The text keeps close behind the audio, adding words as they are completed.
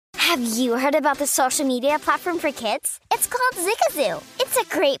Have you heard about the social media platform for kids? It's called Zigazoo. It's a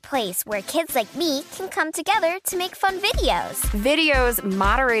great place where kids like me can come together to make fun videos. Videos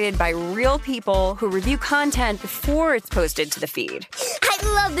moderated by real people who review content before it's posted to the feed. I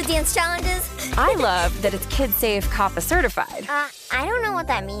love the dance challenges. I love that it's kid-safe, COPPA certified. I don't know what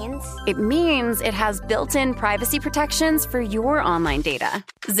that means. It means it has built-in privacy protections for your online data.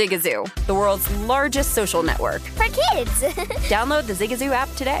 Zigazoo, the world's largest social network. For kids. Download the Zigazoo app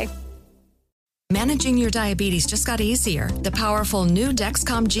today. Managing your diabetes just got easier. The powerful new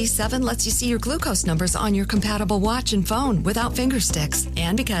Dexcom G7 lets you see your glucose numbers on your compatible watch and phone without finger sticks.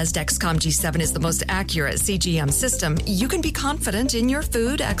 And because Dexcom G7 is the most accurate CGM system, you can be confident in your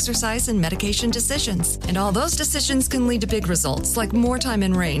food, exercise, and medication decisions. And all those decisions can lead to big results like more time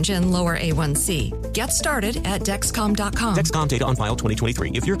in range and lower A1C. Get started at Dexcom.com. Dexcom data on file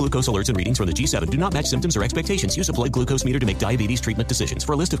 2023. If your glucose alerts and readings from the G7 do not match symptoms or expectations, use a blood glucose meter to make diabetes treatment decisions.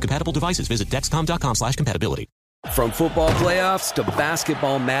 For a list of compatible devices, visit Dexcom.com/compatibility. From football playoffs to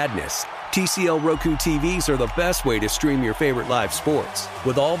basketball madness, TCL Roku TVs are the best way to stream your favorite live sports.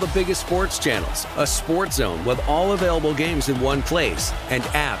 With all the biggest sports channels, a sports zone with all available games in one place, and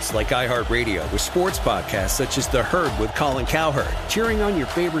apps like iHeartRadio with sports podcasts such as The Herd with Colin Cowherd. Cheering on your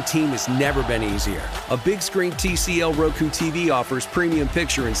favorite team has never been easier. A big screen TCL Roku TV offers premium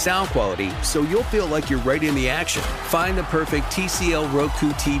picture and sound quality, so you'll feel like you're right in the action. Find the perfect TCL Roku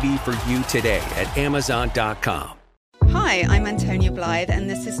TV for you today at Amazon.com. Hi, I'm Antonia Blythe, and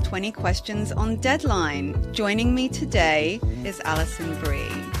this is 20 Questions on Deadline. Joining me today is Alison Brie.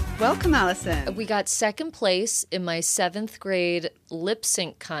 Welcome, Alison. We got second place in my 7th grade lip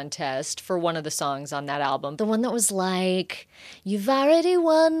sync contest for one of the songs on that album. The one that was like, "You've already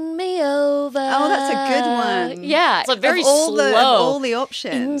won me over." Oh, that's a good one. Yeah. It's a very slow. Of all the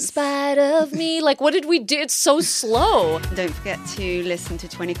options. In spite of me. Like, what did we do? It's so slow. Don't forget to listen to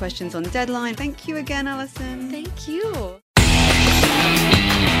 20 Questions on Deadline. Thank you again, Alison. Thank you.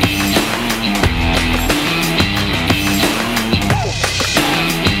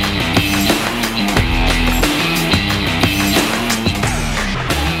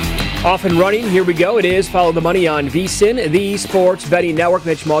 Off and running, here we go. It is Follow the Money on VSiN, the Sports Betting Network.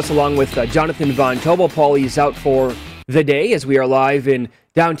 Mitch Moss along with Jonathan Von Tobel. Paulie is out for the day as we are live in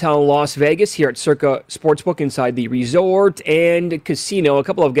downtown Las Vegas here at Circa Sportsbook inside the resort and casino. A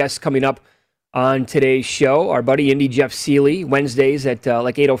couple of guests coming up on today's show. Our buddy Indy Jeff Seeley, Wednesdays at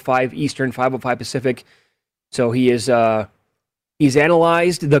like 8:05 Eastern, 5:05 Pacific. So he's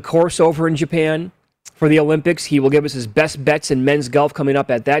analyzed the course over in Japan for the Olympics. He will give us his best bets in men's golf coming up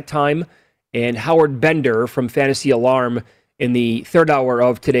at that time. And Howard Bender from Fantasy Alarm in the third hour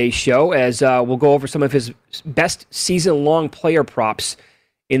of today's show as we'll go over some of his best season-long player props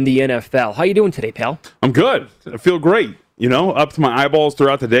in the NFL. How you doing today, pal? I'm good. I feel great. You know, up to my eyeballs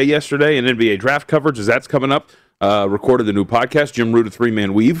throughout the day yesterday in NBA draft coverage as that's coming up. Recorded the new podcast. Jim Root of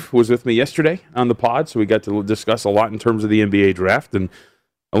 3-Man Weave was with me yesterday on the pod, so we got to discuss a lot in terms of the NBA draft and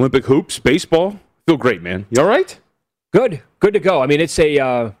Olympic hoops, baseball. Feel great, man. You all right? Good to go. I mean, it's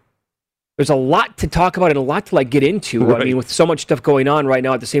there's a lot to talk about and a lot to get into. Right. I mean, with so much stuff going on right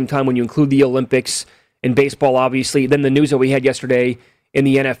now at the same time when you include the Olympics and baseball, obviously. Then the news that we had yesterday in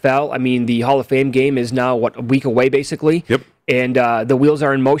the NFL. I mean, the Hall of Fame game is now, a week away, basically. Yep. And the wheels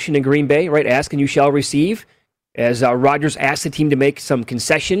are in motion in Green Bay, right? Ask and you shall receive. As Rodgers asked the team to make some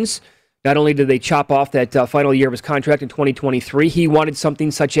concessions. Not only did they chop off that final year of his contract in 2023, he wanted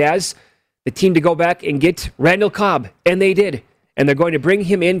something such as the team to go back and get Randall Cobb, and they did. And they're going to bring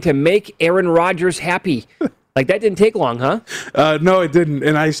him in to make Aaron Rodgers happy. That didn't take long, huh? No, it didn't.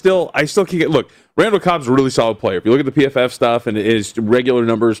 And I still can't get... Look, Randall Cobb's a really solid player. If you look at the PFF stuff and his regular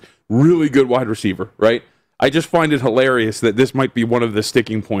numbers, really good wide receiver, right? I just find it hilarious that this might be one of the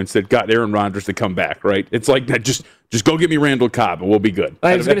sticking points that got Aaron Rodgers to come back, right? It's like, just go get me Randall Cobb and we'll be good.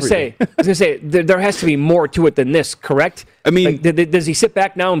 I was going to say, there has to be more to it than this, correct? I mean... does he sit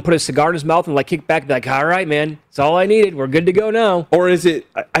back now and put a cigar in his mouth and kick back and be all right, man, that's all I needed. We're good to go now. Or is it...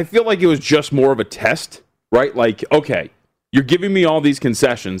 I feel like it was just more of a test, right? Okay, you're giving me all these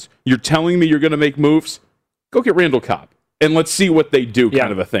concessions. You're telling me you're going to make moves. Go get Randall Cobb. And let's see what they do,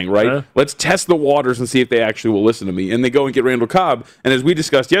 kind of a thing, right? Uh-huh. Let's test the waters and see if they actually will listen to me. And they go and get Randall Cobb. And as we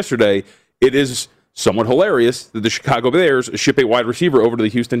discussed yesterday, it is somewhat hilarious that the Chicago Bears ship a wide receiver over to the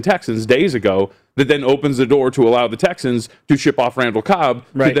Houston Texans days ago that then opens the door to allow the Texans to ship off Randall Cobb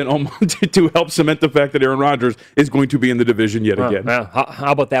to help cement the fact that Aaron Rodgers is going to be in the division yet again.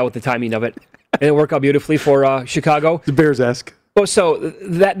 How about that with the timing of it? And it worked out beautifully for Chicago. The Bears-esque. Oh, so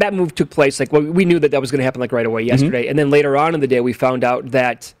that move took place. We knew that was going to happen right away yesterday, and then later on in the day we found out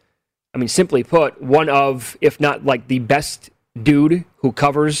that, simply put, one of, if not the best dude who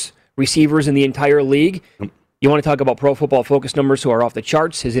covers receivers in the entire league. You want to talk about Pro Football Focus numbers who are off the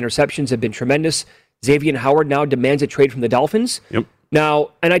charts. His interceptions have been tremendous. Xavier Howard now demands a trade from the Dolphins. Yep.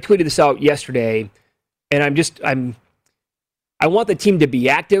 Now, and I tweeted this out yesterday, and I want the team to be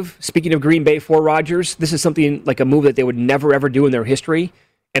active. Speaking of Green Bay for Rodgers, this is something like a move that they would never, ever do in their history.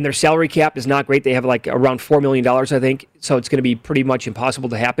 And their salary cap is not great. They have like around $4 million, I think. So it's going to be pretty much impossible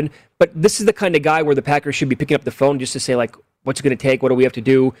to happen. But this is the kind of guy where the Packers should be picking up the phone just to say, like, what's it going to take? What do we have to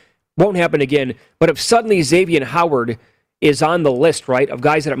do? Won't happen again. But if suddenly Xavier Howard is on the list, right, of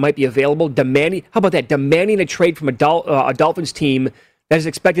guys that might be available, demanding a trade from a Dolphins team that is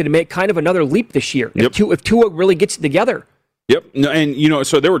expected to make kind of another leap this year. Yep. If Tua really gets it together. Yep. And,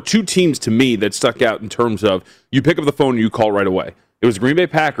 so there were two teams to me that stuck out in terms of you pick up the phone and you call right away. It was the Green Bay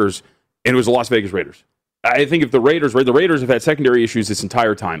Packers and it was the Las Vegas Raiders. I think if the Raiders have had secondary issues this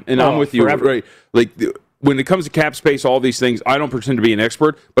entire time. And I'm with you. Forever. Right? Like, when it comes to cap space, all these things, I don't pretend to be an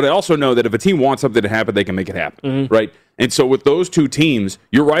expert, but I also know that if a team wants something to happen, they can make it happen, right? And so with those two teams,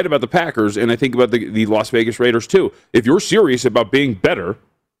 you're right about the Packers, and I think about the Las Vegas Raiders too. If you're serious about being better,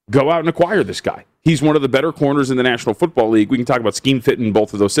 go out and acquire this guy. He's one of the better corners in the National Football League. We can talk about scheme fit in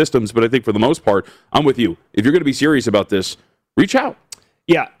both of those systems, but I think for the most part, I'm with you. If you're going to be serious about this, reach out.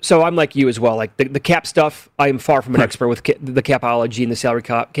 Yeah, so I'm like you as well. Like the cap stuff, I am far from an expert with the capology and the salary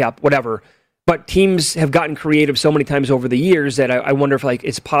cap, whatever. But teams have gotten creative so many times over the years that I wonder if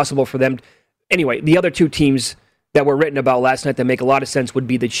it's possible for them. Anyway, the other two teams that were written about last night that make a lot of sense would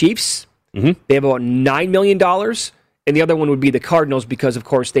be the Chiefs. They have about $9 million. And the other one would be the Cardinals because, of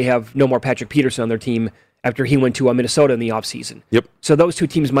course, they have no more Patrick Peterson on their team after he went to Minnesota in the offseason. Yep. So those two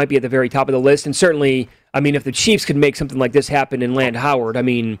teams might be at the very top of the list. And certainly, if the Chiefs could make something like this happen and land Howard,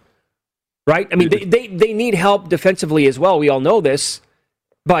 right? They need help defensively as well. We all know this.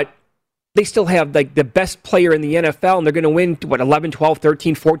 But they still have the best player in the NFL, and they're going to win, 11, 12,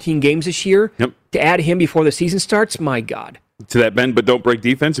 13, 14 games this year? Yep. To add him before the season starts? My God. To that bend but don't break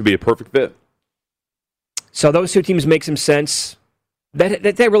defense would be a perfect fit. So those two teams make some sense.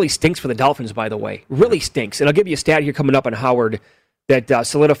 That really stinks for the Dolphins, by the way. Really stinks. And I'll give you a stat here coming up on Howard that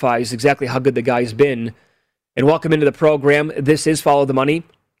solidifies exactly how good the guy's been. And welcome into the program. This is Follow the Money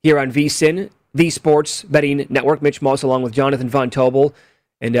here on VSiN, the Sports Betting Network. Mitch Moss along with Jonathan Von Tobel.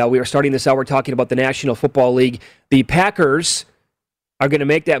 And we are starting this hour talking about the National Football League. The Packers are going to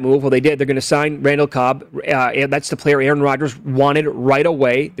make that move. Well, they did. They're going to sign Randall Cobb. That's the player Aaron Rodgers wanted right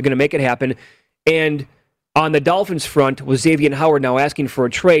away. They're going to make it happen. And on the Dolphins front, with Xavier Howard now asking for a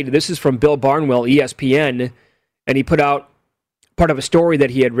trade. This is from Bill Barnwell, ESPN, and he put out part of a story that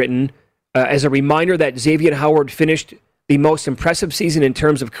he had written as a reminder that Xavier Howard finished the most impressive season in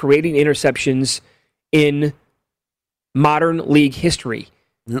terms of creating interceptions in modern league history.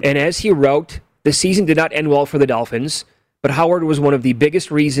 Yep. And as he wrote, the season did not end well for the Dolphins, but Howard was one of the biggest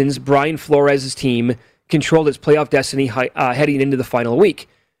reasons Brian Flores' team controlled its playoff destiny heading into the final week.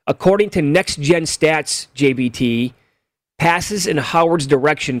 According to Next Gen Stats, JBT, passes in Howard's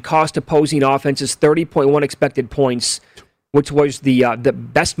direction cost opposing offenses 30.1 expected points, which was the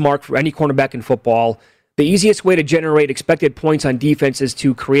best mark for any cornerback in football. The easiest way to generate expected points on defense is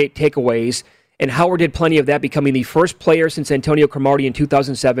to create takeaways, and Howard did plenty of that, becoming the first player since Antonio Cromartie in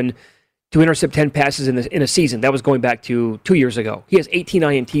 2007 to intercept 10 passes in a season. That was going back to 2 years ago. He has 18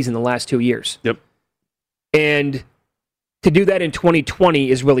 INTs in the last 2 years. Yep. And to do that in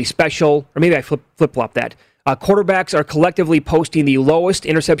 2020 is really special. Or maybe I flip-flop that. Quarterbacks are collectively posting the lowest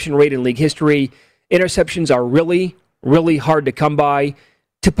interception rate in league history. Interceptions are really, really hard to come by.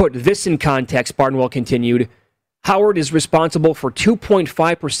 To put this in context, Barnwell continued, Howard is responsible for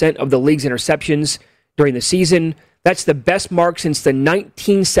 2.5% of the league's interceptions during the season. That's the best mark since the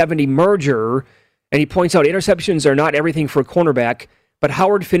 1970 merger. And he points out interceptions are not everything for a cornerback, but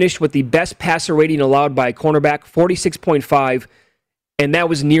Howard finished with the best passer rating allowed by a cornerback, 46.5, and that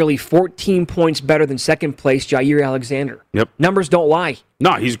was nearly 14 points better than second place Jair Alexander. Yep. Numbers don't lie.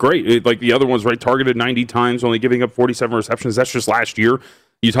 No, he's great. Like the other one's right, targeted 90 times, only giving up 47 receptions. That's just last year.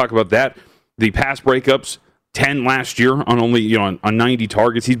 You talk about that. The pass breakups, 10 last year on only on 90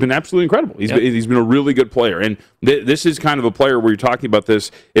 targets. He's been absolutely incredible. He's been a really good player. And this is kind of a player where you're talking about this.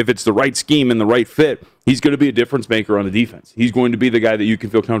 If it's the right scheme and the right fit, he's going to be a difference maker on the defense. He's going to be the guy that you can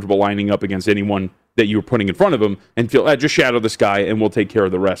feel comfortable lining up against anyone that you're putting in front of him and feel, just shadow this guy and we'll take care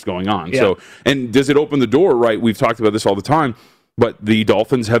of the rest going on. Yeah. So, and does it open the door, right? We've talked about this all the time, but the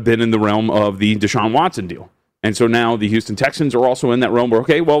Dolphins have been in the realm of the Deshaun Watson deal. And so now the Houston Texans are also in that realm where,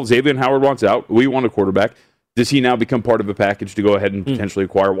 okay, well, Xavier Howard wants out. We want a quarterback. Does he now become part of a package to go ahead and potentially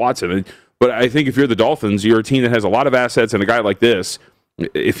acquire Watson? But I think if you're the Dolphins, you're a team that has a lot of assets, and a guy like this,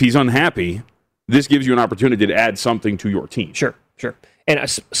 if he's unhappy, this gives you an opportunity to add something to your team. Sure. Sure. And a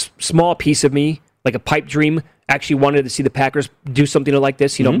small piece of me, like a pipe dream, actually wanted to see the Packers do something like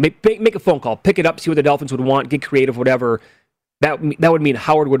this. You know, make a phone call, pick it up, see what the Dolphins would want, get creative, whatever. That would mean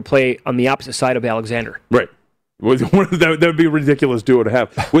Howard would play on the opposite side of Alexander. Right. That would be a ridiculous duo to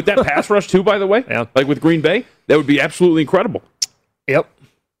have. With that pass rush, too, by the way, like with Green Bay, that would be absolutely incredible. Yep.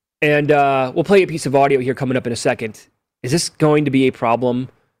 And we'll play a piece of audio here coming up in a second. Is this going to be a problem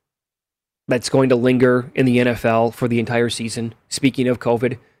that's going to linger in the NFL for the entire season? Speaking of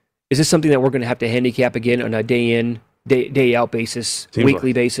COVID, is this something that we're going to have to handicap again on a day in, day out basis,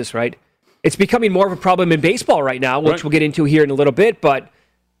 weekly basis, right? It's becoming more of a problem in baseball right now, which we'll get into here in a little bit, but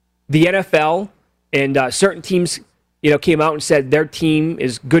the NFL and certain teams, came out and said their team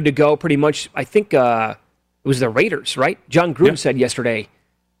is good to go pretty much. I think it was the Raiders, right? John Gruden said yesterday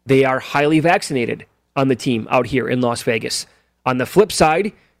they are highly vaccinated on the team out here in Las Vegas. On the flip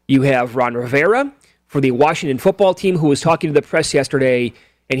side, you have Ron Rivera for the Washington football team, who was talking to the press yesterday,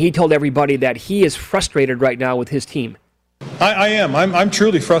 and he told everybody that he is frustrated right now with his team. I am. I'm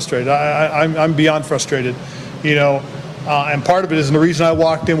truly frustrated. I'm beyond frustrated, and part of it is, and the reason I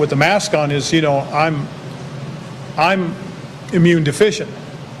walked in with the mask on is, I'm immune deficient.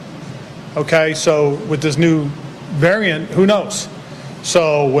 Okay, so with this new variant, who knows?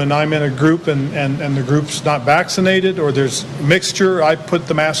 So when I'm in a group and the group's not vaccinated or there's a mixture, I put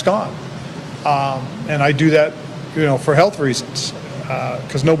the mask on. And I do that, for health reasons,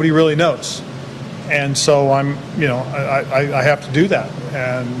 because nobody really knows. And so I have to do that.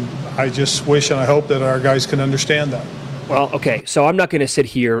 And I just wish and I hope that our guys can understand that. Well, okay, so I'm not going to sit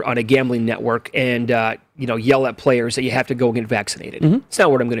here on a gambling network and, yell at players that you have to go get vaccinated. It's not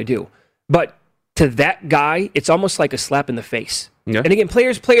what I'm going to do. But to that guy, it's almost like a slap in the face. Yeah. And again,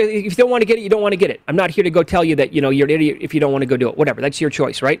 players, if you don't want to get it, you don't want to get it. I'm not here to go tell you that, you're an idiot if you don't want to go do it. Whatever, that's your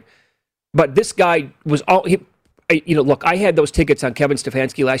choice, right? But this guy was look, I had those tickets on Kevin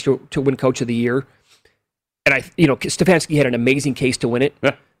Stefanski last year to win Coach of the Year. And Stefanski had an amazing case to win it.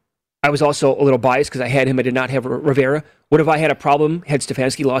 Yeah. I was also a little biased because I had him. I did not have Rivera. What if I had a problem had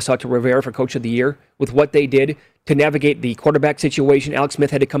Stefanski lost out to Rivera for Coach of the Year with what they did to navigate the quarterback situation? Alex Smith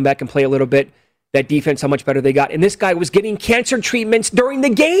had to come back and play a little bit. That defense, how much better they got. And this guy was getting cancer treatments during the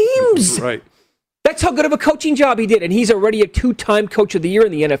games. Right. That's how good of a coaching job he did. And he's already a 2-time Coach of the Year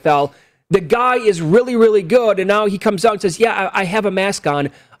in the NFL. The guy is really, really good. And now he comes out and says, I have a mask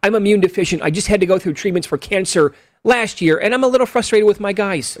on. I'm immune deficient. I just had to go through treatments for cancer last year, and I'm a little frustrated with my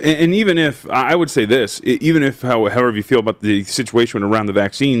guys. And even if, I would say this, even if, however you feel about the situation around the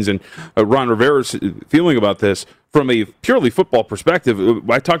vaccines and Ron Rivera's feeling about this, from a purely football perspective,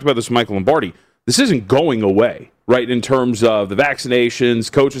 I talked about this with Michael Lombardi, this isn't going away, right, in terms of the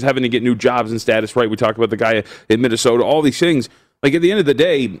vaccinations, coaches having to get new jobs and status, right? We talked about the guy in Minnesota, all these things. Like, at the end of the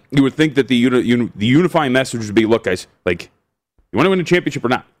day, you would think that the unifying message would be, look, guys, like, you want to win a championship or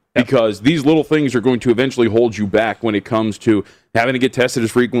not? Because these little things are going to eventually hold you back when it comes to having to get tested as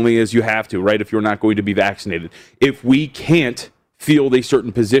frequently as you have to, right, if you're not going to be vaccinated. If we can't field a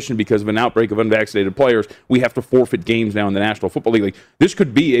certain position because of an outbreak of unvaccinated players, we have to forfeit games now in the National Football League. Like, this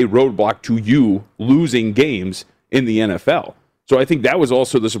could be a roadblock to you losing games in the NFL. So I think that was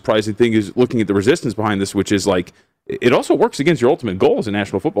also the surprising thing, is looking at the resistance behind this, which is like, it also works against your ultimate goal as a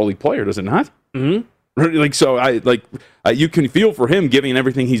National Football League player, does it not? Mm-hmm. Like, so you can feel for him, given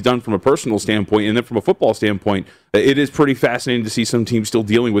everything he's done from a personal standpoint, and then from a football standpoint, it is pretty fascinating to see some teams still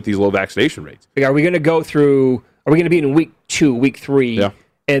dealing with these low vaccination rates. Are we going to go through? Are we going to be in week 2, week 3,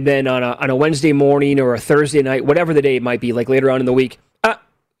 and then on a Wednesday morning or a Thursday night, whatever the day it might be, like later on in the week?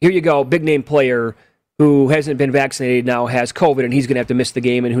 Here you go, big name player who hasn't been vaccinated now has COVID, and he's going to have to miss the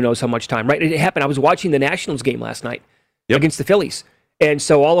game, and who knows how much time. Right? It happened. I was watching the Nationals game last night against the Phillies. And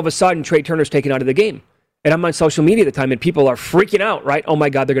so all of a sudden, Trey Turner's taken out of the game. And I'm on social media at the time, and people are freaking out, right? Oh, my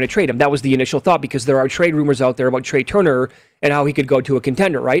God, they're going to trade him. That was the initial thought, because there are trade rumors out there about Trey Turner and how he could go to a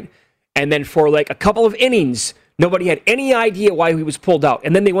contender, right? And then for like a couple of innings, nobody had any idea why he was pulled out.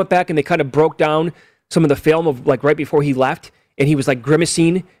 And then they went back and they kind of broke down some of the film of like right before he left, and he was like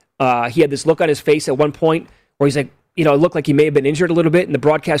grimacing. He had this look on his face at one point where he's like, it looked like he may have been injured a little bit, and the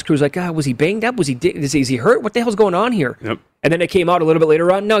broadcast crew was like, was he banged up? Is he hurt? What the hell's going on here? Yep. And then it came out a little bit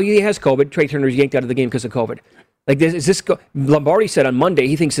later on, no, he has COVID. Trey Turner's yanked out of the game because of COVID. Like, Lombardi said on Monday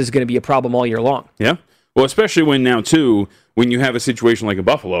he thinks this is going to be a problem all year long. Yeah. Well, especially when you have a situation like in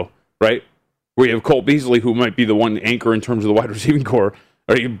Buffalo, right, where you have Cole Beasley, who might be the one anchor in terms of the wide receiving core,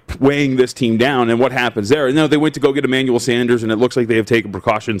 are you weighing this team down, and what happens there? No, they went to go get Emmanuel Sanders, and it looks like they have taken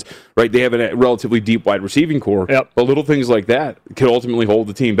precautions, right? They have a relatively deep wide receiving core, but little things like that could ultimately hold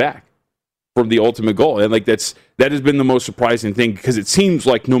the team back from the ultimate goal. And like that has been the most surprising thing, because it seems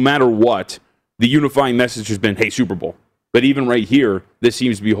like no matter what, the unifying message has been, hey, Super Bowl. But even right here, this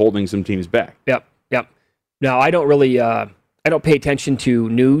seems to be holding some teams back. Yep. Now, I don't really, I don't pay attention to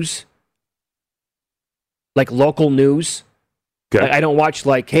news, like local news. Okay. I don't watch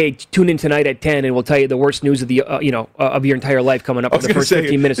like, hey, tune in tonight at 10 and we'll tell you the worst news of the of your entire life coming up in the first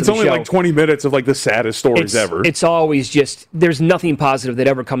 15 minutes of the show. It's only like 20 minutes of like the saddest stories ever. It's always just, there's nothing positive that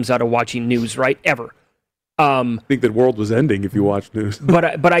ever comes out of watching news, right? Ever. I think the world was ending if you watched news.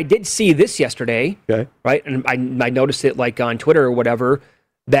 but I did see this yesterday, okay, right? And I noticed it like on Twitter or whatever,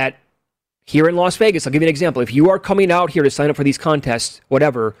 that here in Las Vegas, I'll give you an example. If you are coming out here to sign up for these contests,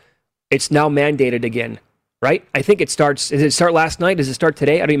 whatever, it's now mandated again, right? I think it starts, does it start last night? Does it start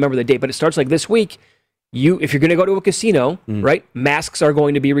today? I don't remember the date, but it starts like this week. If you're going to go to a casino, right, masks are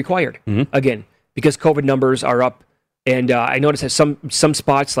going to be required again because COVID numbers are up. And I noticed that some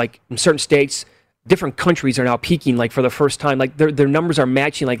spots, like in certain states, different countries are now peaking like for the first time. Like their numbers are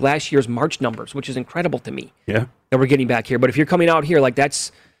matching like last year's March numbers, which is incredible to me. Yeah. That we're getting back here. But if you're coming out here, like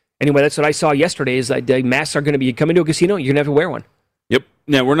that's what I saw yesterday is that the masks are going to be coming to a casino, you're going to have to wear one. Yep.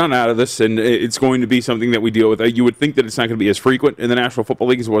 Now, we're not out of this, and it's going to be something that we deal with. You would think that it's not going to be as frequent in the National Football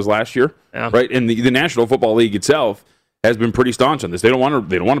League as it was last year, right? And the National Football League itself has been pretty staunch on this. They don't want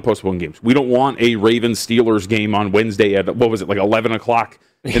to postpone games. We don't want a Ravens-Steelers game on Wednesday at, what was it, like 11 o'clock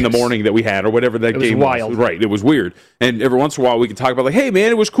in the morning that we had, or whatever that game was. Wild. Right, it was weird. And every once in a while we could talk about, like, hey, man,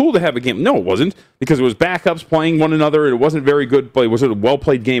 it was cool to have a game. No, it wasn't, because it was backups playing one another, and it wasn't very good play. It wasn't a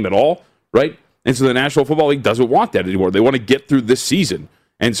well-played game at all, right? And so the National Football League doesn't want that anymore. They want to get through this season.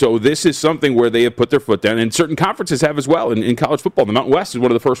 And so this is something where they have put their foot down, and certain conferences have as well. In college football, the Mountain West is one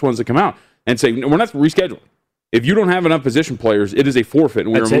of the first ones to come out and say, no, we're not rescheduling. If you don't have enough position players, it is a forfeit,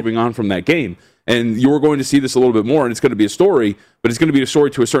 and we're moving on from that game. And you're going to see this a little bit more, and it's going to be a story, but it's going to be a story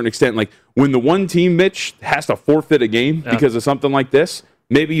to a certain extent. Like when the one team, Mitch, has to forfeit a game because of something like this,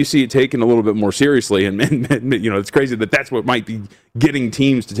 maybe you see it taken a little bit more seriously. And it's crazy that that's what might be getting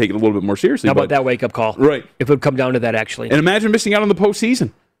teams to take it a little bit more seriously. How about that wake-up call? Right. If it would come down to that, actually. And imagine missing out on the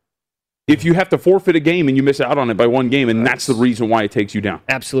postseason. If you have to forfeit a game and you miss out on it by one game, and that's the reason why it takes you down.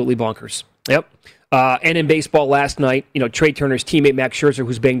 Absolutely bonkers. Yep. And in baseball last night, Trey Turner's teammate Max Scherzer,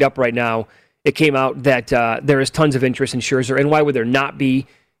 who's banged up right now, it came out that there is tons of interest in Scherzer. And why would there not be?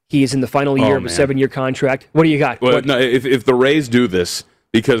 He is in the final year of a 7-year contract. What do you got? Well, no, if the Rays do this,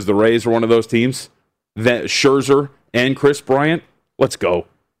 because the Rays are one of those teams, that Scherzer and Chris Bryant, let's go.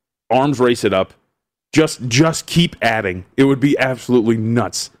 Arms race it up. Just keep adding. It would be absolutely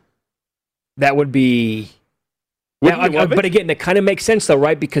nuts. That would be... But again, that kind of makes sense, though,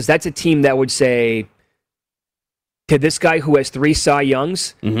 right? Because that's a team that would say, to this guy who has 3 Cy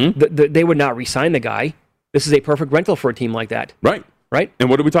Youngs, they would not re-sign the guy. This is a perfect rental for a team like that. Right. Right? And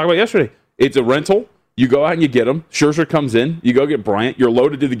what did we talk about yesterday? It's a rental. You go out and you get him. Scherzer comes in. You go get Bryant. You're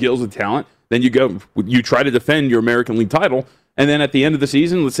loaded to the gills with talent. Then you try to defend your American League title. And then at the end of the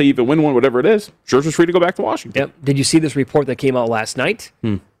season, let's say you even win one, whatever it is, Scherzer's free to go back to Washington. Yep. Did you see this report that came out last night?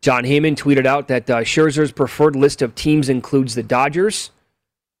 John Heyman tweeted out that Scherzer's preferred list of teams includes the Dodgers,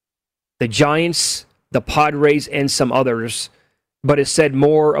 the Giants, the Padres, and some others, but has said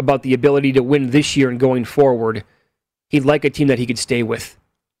more about the ability to win this year and going forward. He'd like a team that he could stay with.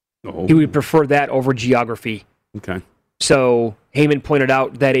 Oh. He would prefer that over geography. Okay. So Heyman pointed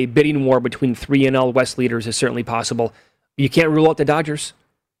out that a bidding war between 3 NL West leaders is certainly possible. You can't rule out the Dodgers.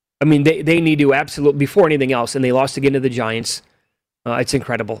 I mean, they need to absolutely, before anything else, and they lost again to the Giants. It's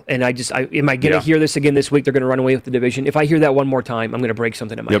incredible. And am I going to hear this again this week? They're going to run away with the division. If I hear that one more time, I'm going to break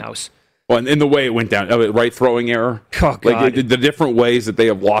something in my house. Well, and the way it went down, right, throwing error. Oh, God. Like the different ways that they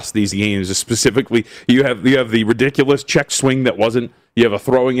have lost these games. Specifically, you have the ridiculous check swing that wasn't. You have a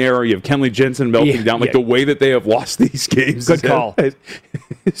throwing error. You have Kenley Jensen melting down. Like the way that they have lost these games. Good call.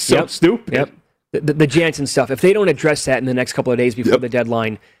 It's so stupid. Yep. The Jansen stuff, if they don't address that in the next couple of days before the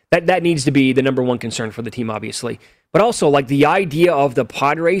deadline, that needs to be the number one concern for the team, obviously. But also, like the idea of the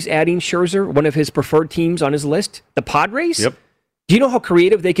Padres adding Scherzer, one of his preferred teams on his list, the Padres? Yep. Do you know how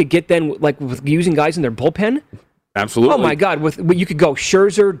creative they could get then, like with using guys in their bullpen? Absolutely. Oh, my God. You could go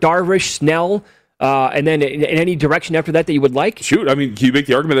Scherzer, Darvish, Snell, and then in any direction after that you would like? Shoot, I mean, can you make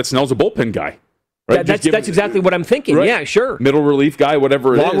the argument that Snell's a bullpen guy? Right? That's exactly what I'm thinking. Right. Yeah, sure. Middle relief guy,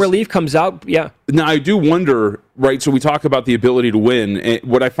 whatever it is. Long relief comes out, yeah. Now, I do wonder, right, so we talk about the ability to win. And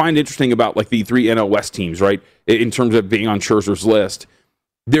what I find interesting about like the 3 NL West teams, right, in terms of being on Scherzer's list,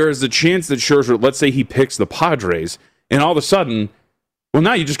 there is a chance that Scherzer, let's say he picks the Padres, and all of a sudden, well,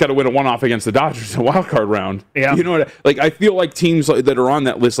 now you just got to win a one-off against the Dodgers in a wild card round. Yeah. You know what? Like, I feel like teams that are on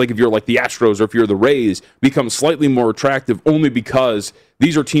that list, like if you're like the Astros or if you're the Rays, become slightly more attractive only because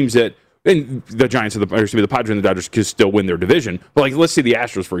these are teams that, and the Giants, the Padres and the Dodgers could still win their division. But like, let's say the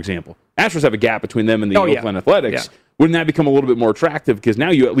Astros, for example. Astros have a gap between them and the Oakland Athletics. Yeah. wouldn't that become a little bit more attractive? Because now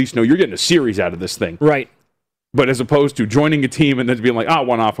you at least know you're getting a series out of this thing. Right. But as opposed to joining a team and then being like,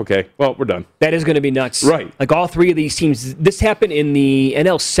 one off, okay, well, we're done. That is going to be nuts. Right. Like all three of these teams, this happened in the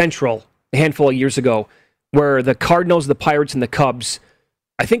NL Central a handful of years ago, where the Cardinals, the Pirates, and the Cubs,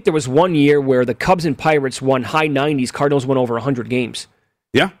 I think there was one year where the Cubs and Pirates won high 90s, Cardinals won over 100 games.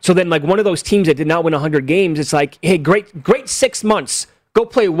 Yeah. So then, like, one of those teams that did not win 100 games, it's like, hey, great 6 months. Go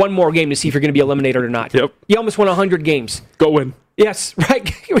play one more game to see if you're going to be eliminated or not. Yep. You almost won 100 games. Go win. Yes,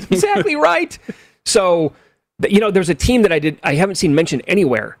 right. Exactly right. So, there's a team that I haven't seen mentioned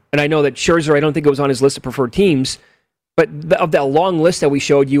anywhere, and I know that Scherzer, I don't think it was on his list of preferred teams, but of that long list that we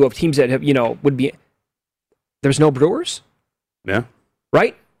showed you of teams that have, would be, there's no Brewers? Yeah.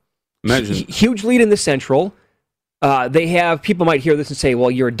 Right? Imagine. Huge lead in the Central. They have, people might hear this and say,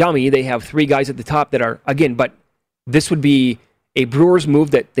 well, you're a dummy. They have 3 guys at the top that are, again, but this would be a Brewers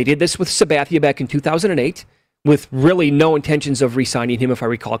move that they did this with Sabathia back in 2008 with really no intentions of re-signing him, if I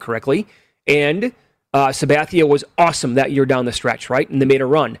recall correctly. And Sabathia was awesome that year down the stretch, right? And they made a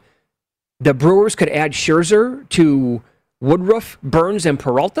run. The Brewers could add Scherzer to Woodruff, Burns, and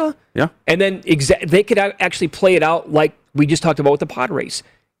Peralta. Yeah. And then they could actually play it out like we just talked about with the Padres.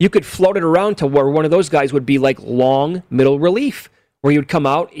 You could float it around to where one of those guys would be like long middle relief, where you'd come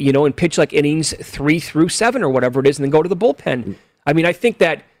out, and pitch like innings 3 through 7 or whatever it is, and then go to the bullpen. I mean, I think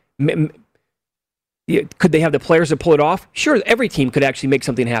that could they have the players to pull it off? Sure, every team could actually make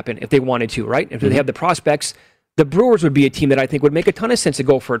something happen if they wanted to, right? If they have the prospects. The Brewers would be a team that I think would make a ton of sense to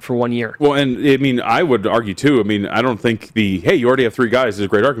go for it for 1 year. Well, and I mean, I would argue too. I mean, I don't think you already have 3 guys is a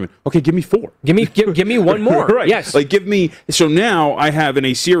great argument. Okay, give me 4. Give me one more. Right. Yes. Like give me. So now I have in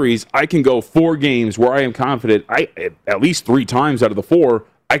a series, I can go 4 games where I am confident. At least 3 times out of the 4,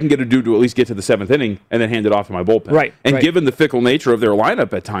 I can get a dude to at least get to the 7th inning and then hand it off to my bullpen. Right. And right. given the fickle nature of their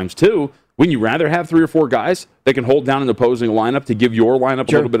lineup at times too, wouldn't you rather have 3 or 4 guys that can hold down an opposing lineup to give your lineup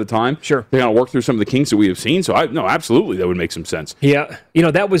a little bit of time? Sure. To kind of work through some of the kinks that we have seen. So absolutely, that would make some sense. Yeah.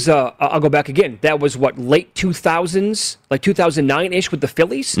 that was, I'll go back again. That was late 2000s, like 2009-ish with the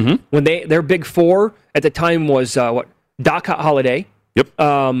Phillies, when their big 4 at the time was, Doc Holliday. Yep.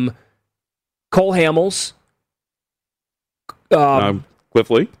 Cole Hamels.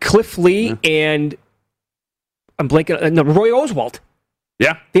 Cliff Lee, and I'm blanking. Roy Oswalt.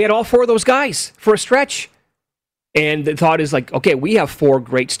 Yeah. They had all 4 of those guys for a stretch. And the thought is like, okay, we have 4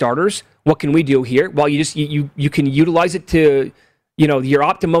 great starters. What can we do here? Well, you can utilize it to, your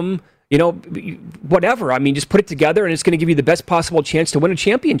optimum, whatever. I mean, just put it together and it's going to give you the best possible chance to win a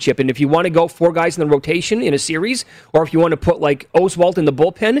championship. And if you want to go 4 guys in the rotation in a series, or if you want to put like Oswalt in the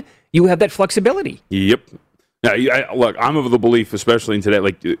bullpen, you have that flexibility. Yep. Now, look, I'm of the belief, especially in today,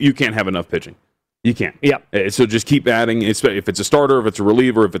 like you can't have enough pitching. You can't. Yeah. So just keep adding. If it's a starter, if it's a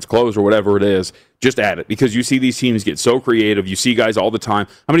reliever, if it's closer, whatever it is, just add it. Because you see these teams get so creative. You see guys all the time.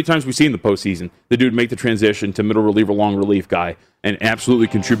 How many times we see in the postseason the dude make the transition to middle reliever, long relief guy, and absolutely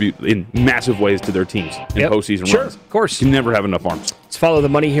contribute in massive ways to their teams in postseason runs. Of course. You can never have enough arms. Let's follow the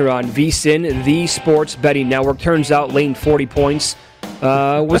money here on VSiN, the Sports Betting Network. Turns out laying 40 points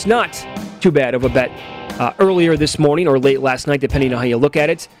was not too bad of a bet earlier this morning or late last night, depending on how you look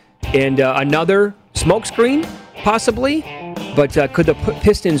at it. And another smokescreen, possibly. But could the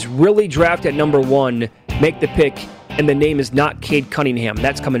Pistons really draft at number 1, make the pick, and the name is not Cade Cunningham?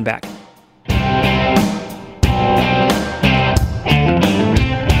 That's coming back.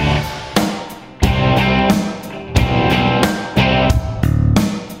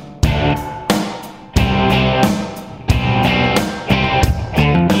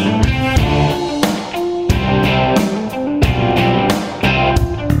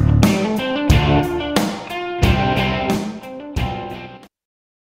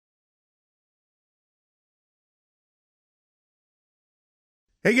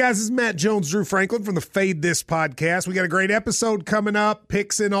 Hey guys, this is Matt Jones, Drew Franklin from the Fade This podcast. We got a great episode coming up,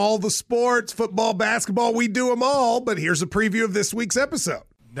 picks in all the sports, football, basketball, we do them all, but here's a preview of this week's episode.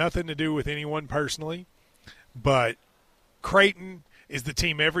 Nothing to do with anyone personally, but Creighton is the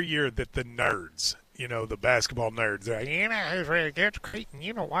team every year that the nerds, the basketball nerds, they're like, who's really good?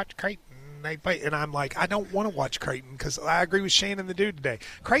 Creighton, watch Creighton. They play, and I'm like, I don't want to watch Creighton because I agree with Shannon the dude today.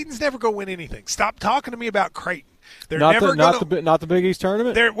 Creighton's never going to win anything. Stop talking to me about Creighton. They're not never not the Big East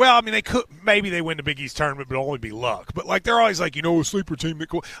tournament. They could maybe they win the Big East tournament, but it'll only be luck. But like they're always like, a sleeper team that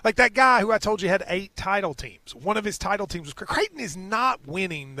cool. Like that guy who I told you had 8 title teams. One of his title teams was Creighton is not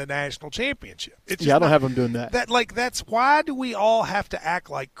winning the national championship. I don't have them doing that. That's why do we all have to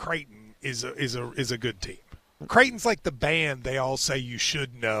act like Creighton is a good team? Creighton's like the band they all say you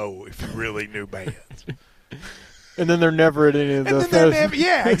should know if you really knew bands. And then they're never at any of the never,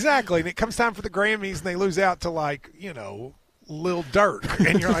 yeah, exactly. And it comes time for the Grammys, and they lose out to, like, Lil Durk.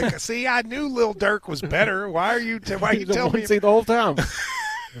 And you're like, see, I knew Lil Durk was better. Why are you telling me? See the whole time.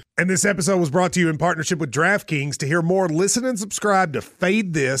 And this episode was brought to you in partnership with DraftKings. To hear more, listen and subscribe to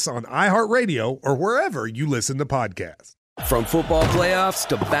Fade This on iHeartRadio or wherever you listen to podcasts. From football playoffs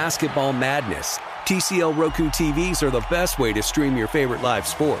to basketball madness, TCL Roku TVs are the best way to stream your favorite live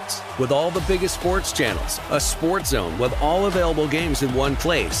sports. With all the biggest sports channels, a sports zone with all available games in one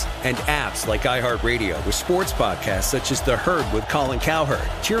place, and apps like iHeartRadio with sports podcasts such as The Herd with Colin Cowherd.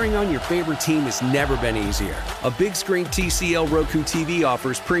 Cheering on your favorite team has never been easier. A big screen TCL Roku TV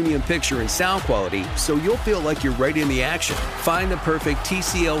offers premium picture and sound quality, so you'll feel like you're right in the action. Find the perfect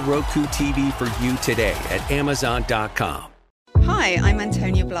TCL Roku TV for you today at Amazon.com. Hi, I'm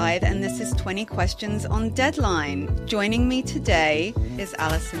Antonia Blythe, and this is 20 Questions on Deadline. Joining me today is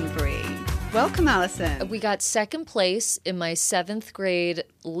Alison Brie. Welcome, Alison. We got second place in my 7th grade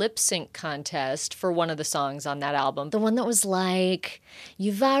lip sync contest for one of the songs on that album. The one that was like,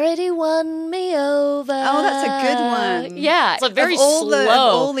 "You've already won me over." Oh, that's a good one. Yeah. It's very slow. Of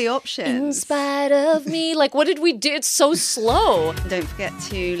all the options. In spite of me. Like, what did we do? It's so slow. Don't forget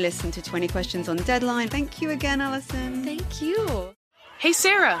to listen to 20 Questions on Deadline. Thank you again, Alison. Thank you. Hey,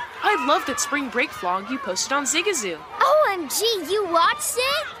 Sarah, I love that spring break vlog you posted on Zigazoo. OMG, you watched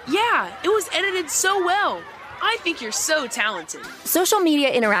it? Yeah, it was edited so well. I think you're so talented. Social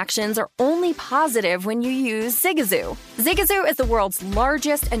media interactions are only positive when you use Zigazoo. Zigazoo is the world's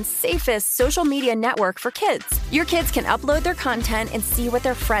largest and safest social media network for kids. Your kids can upload their content and see what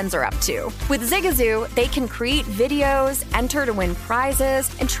their friends are up to. With Zigazoo, they can create videos, enter to win prizes,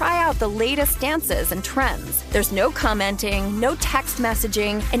 and try out the latest dances and trends. There's no commenting, no text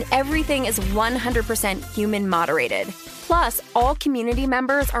messaging, and everything is 100% human moderated. Plus, all community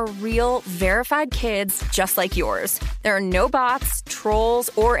members are real, verified kids just like yours. There are no bots, trolls,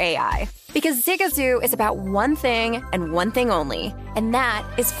 or AI. Because Zigazoo is about one thing and one thing only, and that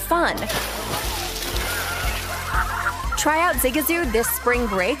is fun. Try out Zigazoo this spring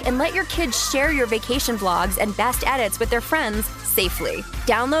break and let your kids share your vacation vlogs and best edits with their friends safely.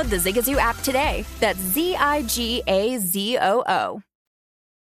 Download the Zigazoo app today. That's Zigazoo.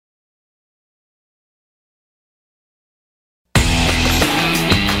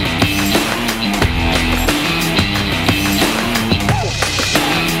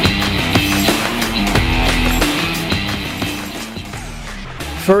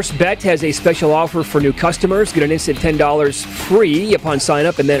 First Bet has a special offer for new customers. Get an instant $10 free upon sign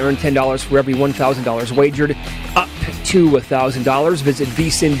up and then earn $10 for every $1,000 wagered up to $1,000. Visit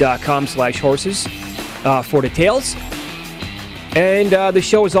vsin.com/horses for details. And the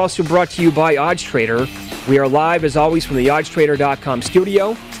show is also brought to you by OddsTrader. We are live, as always, from the oddstrader.com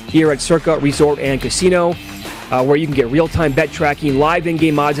studio here at Circa Resort and Casino, where you can get real-time bet tracking, live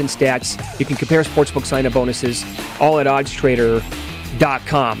in-game odds and stats. You can compare sportsbook sign-up bonuses, all at oddstrader.com.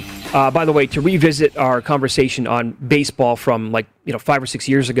 By the way, to revisit our conversation on baseball from 5 or 6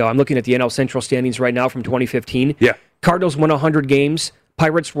 years ago, I'm looking at the NL Central standings right now from 2015. Yeah. Cardinals won 100 games.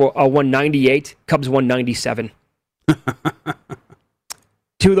 Pirates won 98. Cubs won 97.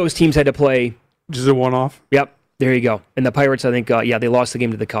 Two of those teams had to play. Just a one-off? Yep. There you go. And the Pirates, I think, they lost the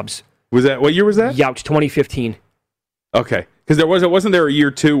game to the Cubs. What year was that? Yeah, 2015. Okay. Because wasn't there a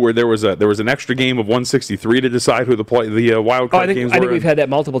year too where there was an extra game of 163 to decide who the wild card games were? I think we've had that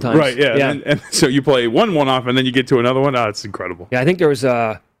multiple times. Right, yeah. And so you play one off and then you get to another one. Oh, it's incredible. Yeah, I think there was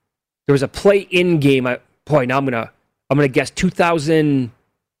a play-in game. Now I'm gonna guess 2007.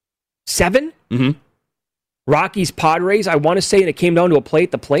 Mm-hmm. Rockies Padres. I want to say, and it came down to a play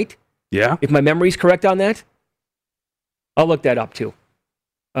at the plate. Yeah. If my memory's correct on that, I'll look that up too.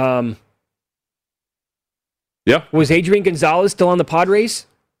 Yeah. Was Adrian Gonzalez still on the Padres?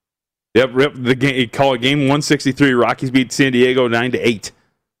 Yep. The game, call it game 163. Rockies beat San Diego 9-8.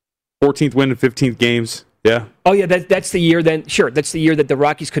 14th win in 15th games. Yeah. Oh yeah, that's the year. Then sure, that's the year that the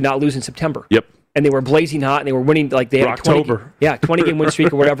Rockies could not lose in September. Yep. And they were blazing hot, and they were winning they had October. 20 game win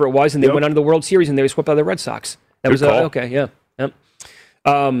streak or whatever it was, and they went on to the World Series, and they were swept by the Red Sox. That Good was call. Okay. Yeah. Yep.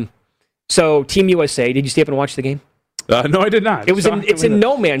 So Team USA, did you stay up and watch the game? No, I did not. It's in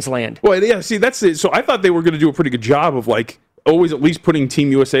no man's land. Well, yeah. See, that's it. So I thought they were going to do a pretty good job of always at least putting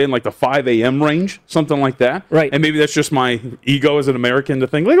Team USA in the 5 a.m. range, something like that. Right. And maybe that's just my ego as an American to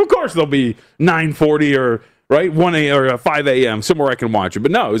think of course they'll be 9:40 or 1 a.m. or 5 a.m. somewhere I can watch it.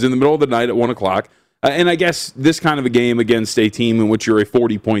 But no, it was in the middle of the night at 1 o'clock. And I guess this kind of a game against a team in which you're a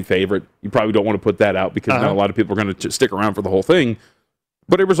 40-point favorite, you probably don't want to put that out because not a lot of people are going to stick around for the whole thing.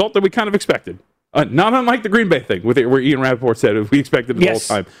 But a result that we kind of expected. Not unlike the Green Bay thing, where Ian Rappaport said we expected it the whole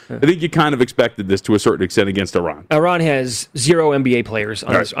time. I think you kind of expected this to a certain extent against Iran. Iran has 0 NBA players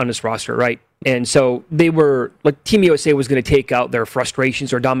on this roster, right? And so they were, like, Team USA was going to take out their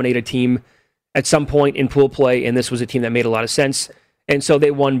frustrations or dominate a team at some point in pool play, and this was a team that made a lot of sense. And so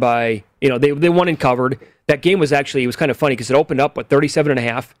they won by, they won and covered. That game was actually, it was kind of funny because it opened up with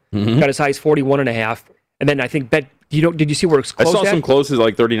 37.5, got as high as 41.5, and then I think did you see where it closed? I saw some closes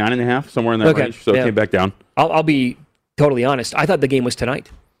like 39.5, somewhere in that range, so it came back down. I'll be totally honest. I thought the game was tonight.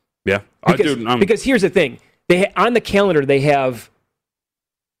 Yeah. Because here's the thing. On the calendar, they have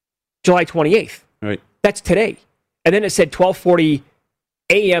July 28th. Right. That's today. And then it said 12:40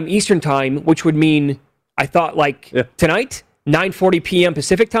 a.m. Eastern time, which would mean, I thought, tonight, 9:40 p.m.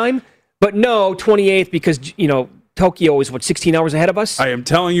 Pacific time. But no, 28th, because, Tokyo is, 16 hours ahead of us? I am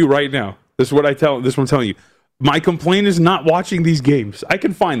telling you right now. This is what I'm telling you. My complaint is not watching these games. I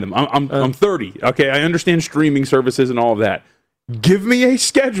can find them. I'm 30. Okay, I understand streaming services and all of that. Give me a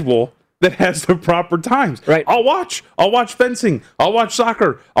schedule that has the proper times. Right. I'll watch fencing. I'll watch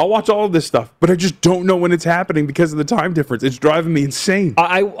soccer. I'll watch all of this stuff. But I just don't know when it's happening because of the time difference. It's driving me insane.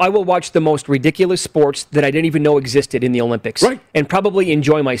 I will watch the most ridiculous sports that I didn't even know existed in the Olympics. Right. And probably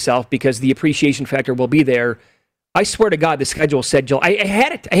enjoy myself because the appreciation factor will be there. I swear to God, the schedule said July. I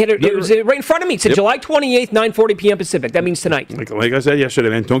had it. It was right in front of me. It said July 28th, 9:40 p.m. Pacific. That means tonight. Like I said yesterday,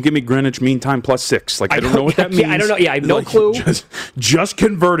 man, don't give me Greenwich Mean Time plus 6. I don't know what that means. I don't know. Yeah, I have no clue. Just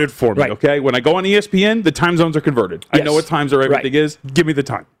convert it for me, okay? When I go on ESPN, the time zones are converted. Yes. I know what times everything is. Give me the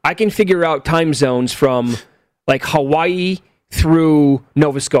time. I can figure out time zones from, Hawaii through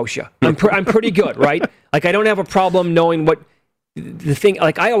Nova Scotia. I'm pretty good, right? I don't have a problem knowing what the thing.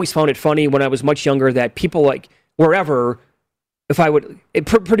 I always found it funny when I was much younger that people wherever, if I would,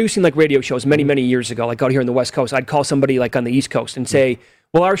 producing radio shows many years ago, out here on the West Coast, I'd call somebody on the East Coast and say,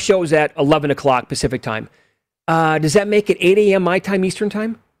 well, our show's at 11 o'clock Pacific time. Does that make it 8 a.m. my time, Eastern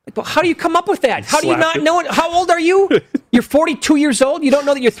time? Well, how do you come up with that? How do you not know it? How old are you? You're 42 years old? You don't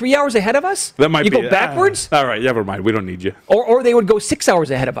know that you're 3 hours ahead of us? That might you go backwards? All right, never mind. We don't need you. Or they would go 6 hours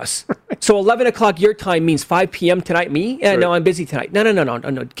ahead of us. So 11 o'clock your time means 5 p.m. tonight, me? No, I'm busy tonight. No.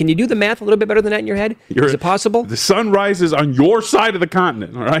 Can you do the math a little bit better than that in your head? Is it possible? The sun rises on your side of the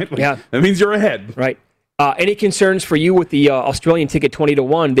continent, all right? Yeah. That means you're ahead. Right. Any concerns for you with the Australian ticket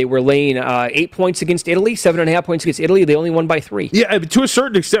 20-1? They were laying 8 points against Italy, 7.5 points against Italy. They only won by 3. Yeah, to a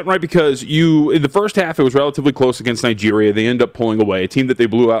certain extent, right? Because in the first half, it was relatively close against Nigeria. They end up pulling away, a team that they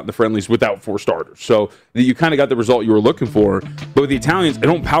blew out in the friendlies without 4 starters. So you kind of got the result you were looking for. But with the Italians, I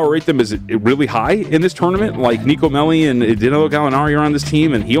don't power rate them as really high in this tournament. Nico Melli and Danilo Gallinari are on this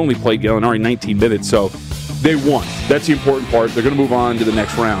team, and he only played Gallinari 19 minutes. So they won. That's the important part. They're going to move on to the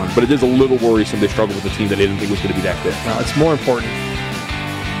next round. But it is a little worrisome they struggle with a team that they didn't think was going to be that good. No, it's more important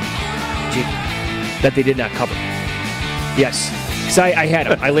that they did not cover. Yes. Because I had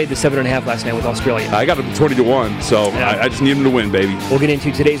them. I laid the 7.5 last night with Australia. I got them 20-1, so I just need them to win, baby. We'll get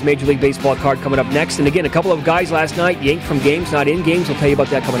into today's Major League Baseball card coming up next. And again, a couple of guys last night yanked from games, not in games. We'll tell you about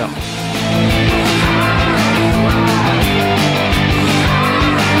that coming up.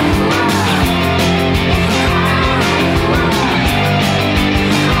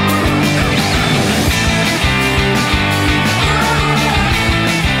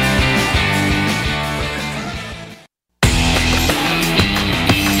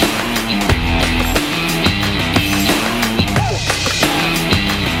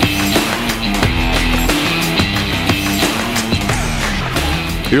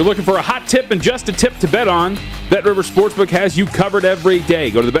 You're looking for a hot tip and just a tip to bet on? BetRivers Sportsbook has you covered every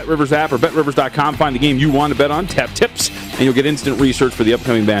day. Go to the BetRivers app or BetRivers.com, find the game you want to bet on, tap tips, and you'll get instant research for the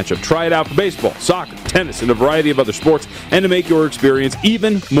upcoming matchup. Try it out for baseball, soccer, tennis, and a variety of other sports, and to make your experience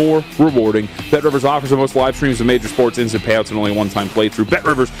even more rewarding, BetRivers offers the most live streams of major sports, instant payouts, and only a one-time playthrough.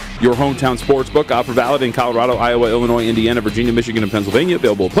 BetRivers, your hometown sportsbook, offer valid in Colorado, Iowa, Illinois, Indiana, Virginia, Michigan, and Pennsylvania.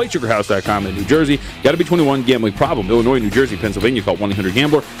 Available at PlaySugarHouse.com in New Jersey. Got to be 21. Gambling problem. Illinois, New Jersey, Pennsylvania. Call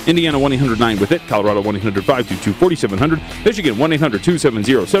 1-800-GAMBLER. Indiana 1-800-9-WITH-IT. Colorado 1-800-522-4700. Michigan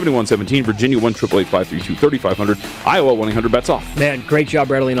 1-800-270-7117. Virginia 1-888-532-3500. Iowa 1-800-BETS-OFF. Man, great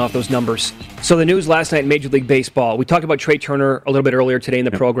job rattling off those numbers. So the news last night in Major League Baseball. We talked about Trey Turner a little bit earlier today in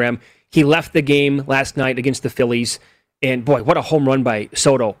the program. He left the game last night against the Phillies. And boy, what a home run by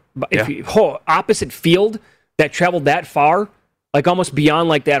Soto. Opposite field that traveled that far, like almost beyond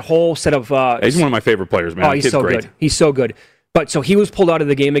like that whole set of... he's one of my favorite players, man. Oh, he's so good. He's so good. But so he was pulled out of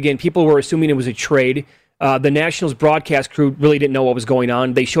the game again. People were assuming it was a trade. The Nationals broadcast crew really didn't know what was going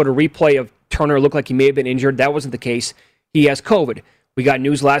on. They showed a replay of Turner. It looked like he may have been injured. That wasn't the case. He has COVID. We got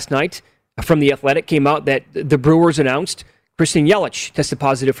news last night from The Athletic. Came out that the Brewers announced Christian Yelich tested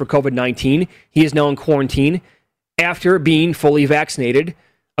positive for COVID-19. He is now in quarantine after being fully vaccinated,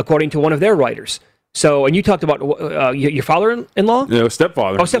 according to one of their writers. So, and you talked about your father-in-law? No,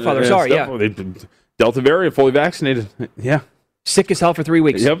 stepfather. Oh, stepfather. Sorry, stepfather. Delta variant, fully vaccinated. Yeah. Sick as hell for 3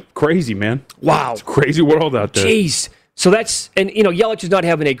 weeks. Yep. Crazy, man. Wow. It's a crazy world out there. Jeez. So that's, and Yelich is not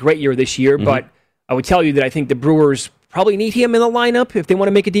having a great year this year, but I would tell you that I think the Brewers probably need him in the lineup if they want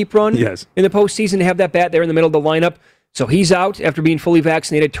to make a deep run in the postseason to have that bat there in the middle of the lineup. So he's out after being fully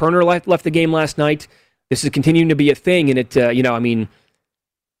vaccinated. Turner left the game last night. This is continuing to be a thing, and it,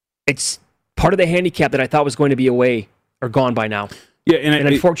 it's part of the handicap that I thought was going to be away or gone by now. Yeah, and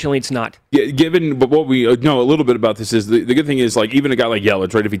unfortunately, it's not. Yeah, but what we know a little bit about this is the good thing is, like, even a guy like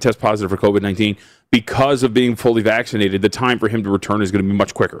Yelich, right, if he tests positive for COVID-19, because of being fully vaccinated, the time for him to return is going to be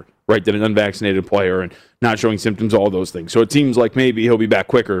much quicker, right, than an unvaccinated player and not showing symptoms, all those things. So it seems like maybe he'll be back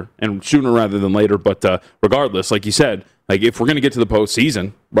quicker and sooner rather than later. But regardless, like you said, like if we're going to get to the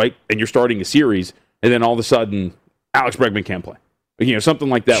postseason, right, and you're starting a series, and then all of a sudden Alex Bregman can't play. Something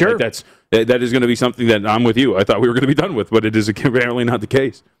like that. Sure. Like that is going to be something that I'm with you. I thought we were going to be done with, but it is apparently not the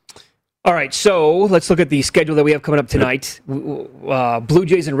case. All right, so let's look at the schedule that we have coming up tonight. Blue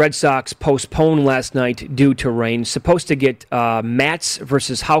Jays and Red Sox postponed last night due to rain. Supposed to get Mats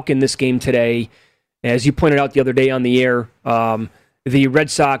versus Houck in this game today. As you pointed out the other day on the air, the Red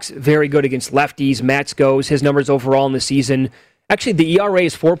Sox very good against lefties. Mats goes. His numbers overall in the season. Actually, the ERA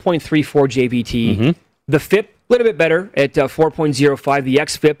is 4.34 JVT. The FIP, a little bit better at 4.05. The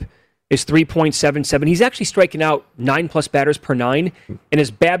xFIP is 3.77. He's actually striking out 9-plus batters per 9. And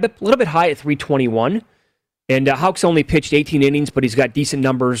his BABIP, a little bit high at 321. And Houck's only pitched 18 innings, but he's got decent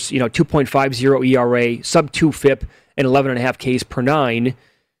numbers, 2.50 ERA, sub-2 FIP, and 11.5 Ks per 9.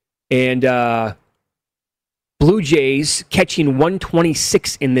 And Blue Jays catching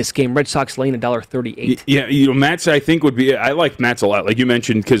 126 in this game. Red Sox laying $1.38. Yeah, Mats, I think, would be... I like Mats a lot, like you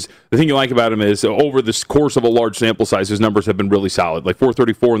mentioned, because the thing you like about him is over the course of a large sample size, his numbers have been really solid. Like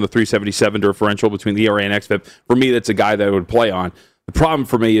 434 and the 377 differential between the ERA and xFIP. For me, that's a guy that I would play on. The problem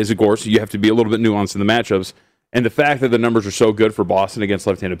for me is, of course, you have to be a little bit nuanced in the matchups. And the fact that the numbers are so good for Boston against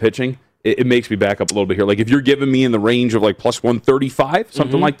left-handed pitching, it makes me back up a little bit here. Like if you're giving me in the range of like plus 135,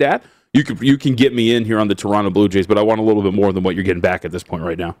 something like that, you can get me in here on the Toronto Blue Jays, but I want a little bit more than what you're getting back at this point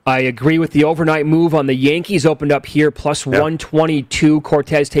right now. I agree with the overnight move on the Yankees. Opened up here plus 122.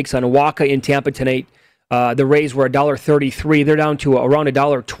 Cortez takes on Waka in Tampa tonight. The Rays were $1.33. They're down to around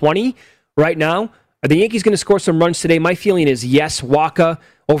 $1.20 right now. Are the Yankees going to score some runs today? My feeling is yes. Waka,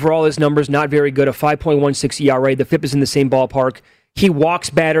 overall his numbers not very good. A 5.16 ERA. The FIP is in the same ballpark. He walks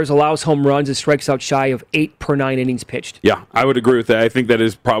batters, allows home runs, and strikes out shy of 8 per 9 innings pitched. Yeah, I would agree with that. I think that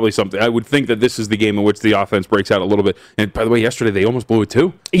is probably something. I would think that this is the game in which the offense breaks out a little bit. And by the way, yesterday they almost blew it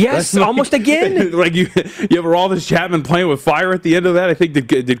too. Yes, almost again. Like you have Aroldis Chapman playing with fire at the end of that. I think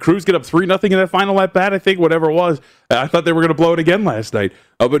did Cruz get up 3-0 in that final at bat? I think whatever it was. I thought they were going to blow it again last night.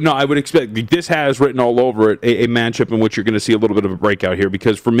 But no, I would expect this has written all over it a matchup in which you're going to see a little bit of a breakout here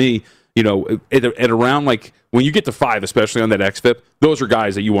because for me, at around like when you get to 5, especially on that xFIP, those are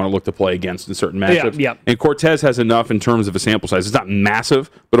guys that you want to look to play against in certain matchups. Yeah. And Cortez has enough in terms of a sample size. It's not massive,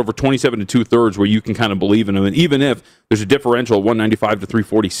 but over 27 2/3 where you can kind of believe in him. And even if there's a differential of 195 to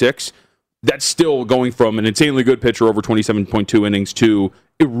 346, that's still going from an insanely good pitcher over 27.2 innings to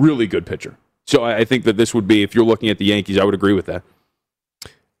a really good pitcher. So I think that this would be, if you're looking at the Yankees, I would agree with that.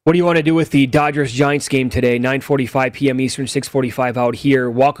 What do you want to do with the Dodgers-Giants game today? 9:45 p.m. Eastern, 6:45 out here.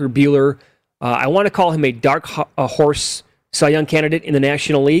 Walker Buehler, I want to call him a dark horse Cy Young candidate in the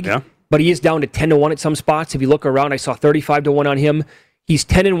National League, but he is down to 10-1 at some spots. If you look around, I saw 35-1 on him. He's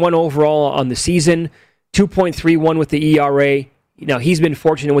 10-1 overall on the season, 2.31 with the ERA. Now, he's been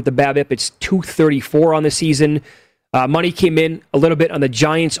fortunate with the BABIP. It's 2.34 on the season. Money came in a little bit on the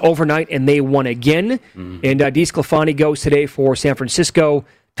Giants overnight, and they won again. And DeSclafani goes today for San Francisco.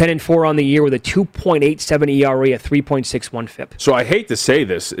 10-4 on the year with a 2.87 ERA, a 3.61 FIP. So I hate to say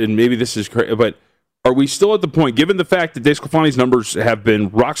this, and maybe this is crazy, but are we still at the point, given the fact that DeSclafani's numbers have been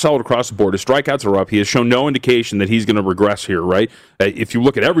rock solid across the board, his strikeouts are up, he has shown no indication that he's going to regress here, right? If you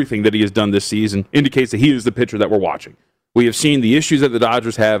look at everything that he has done this season, indicates that he is the pitcher that we're watching. We have seen the issues that the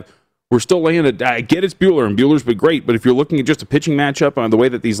Dodgers have. We're still laying it. I get it's Buehler, and Buehler's been great, but if you're looking at just a pitching matchup on the way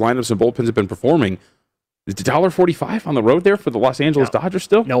that these lineups and bullpens have been performing, is $1.45 on the road there for the Los Angeles Dodgers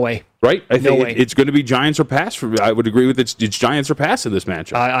still? No way. Right? I think it's going to be Giants or pass. I would agree with it's Giants or pass in this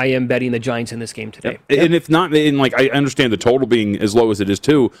matchup. I am betting the Giants in this game today. And if not, I understand the total being as low as it is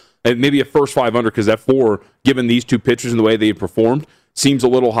too, and maybe a first 5 under because that 4, given these two pitchers and the way they performed, seems a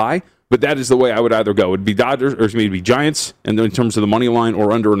little high. But that is the way I would either go. It would be Dodgers, or it'd be Giants, and then in terms of the money line,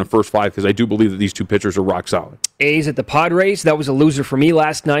 or under in the first 5, because I do believe that these two pitchers are rock solid. A's at the Padres. That was a loser for me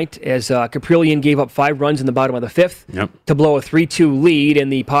last night, as Caprillion gave up 5 runs in the bottom of the 5th to blow a 3-2 lead, and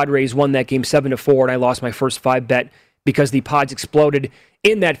the Padres won that game 7-4, and I lost my first 5 bet because the Pods exploded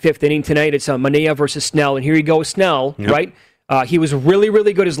in that 5th inning tonight. It's Manaea versus Snell, and here you go with Snell, right? He was really,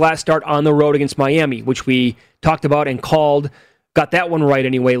 really good his last start on the road against Miami, which we talked about and called. Got that one right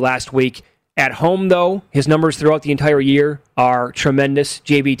anyway last week. At home, though, his numbers throughout the entire year are tremendous.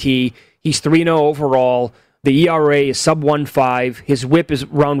 JBT, he's 3-0 overall. The ERA is sub 1.5. His whip is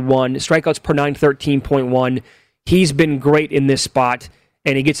around 1. Strikeouts per 9, 13.1. He's been great in this spot,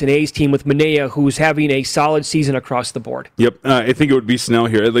 and he gets an A's team with Manaea, who's having a solid season across the board. Yep, I think it would be Snell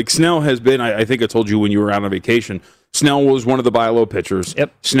here. Like, Snell has been, I think I told you when you were out on vacation, Snell was one of the buy low pitchers.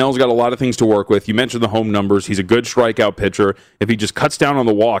 Yep. Snell's got a lot of things to work with. You mentioned the home numbers. He's a good strikeout pitcher. If he just cuts down on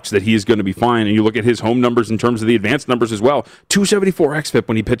the walks, that he is going to be fine. And you look at his home numbers in terms of the advanced numbers as well. 274 xFIP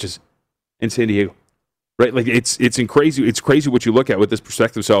when he pitches in San Diego. Right? Like, it's crazy. It's crazy what you look at with this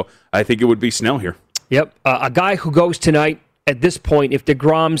perspective. So I think it would be Snell here. Yep. A guy who goes tonight at this point, if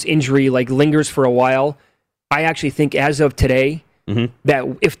DeGrom's injury lingers for a while, I actually think as of today, that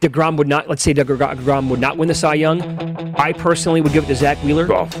if DeGrom would not, let's say DeGrom would not win the Cy Young, I personally would give it to Zach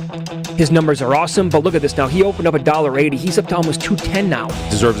Wheeler. Oh. His numbers are awesome, but look at this now. He opened up $1.80. He's up to almost $2.10 now.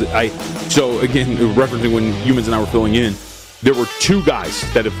 Deserves it. So, again, referencing when Humans and I were filling in, there were 2 guys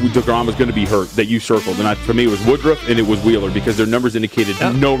that if DeGrom was going to be hurt that you circled. And for me, it was Woodruff and it was Wheeler because their numbers indicated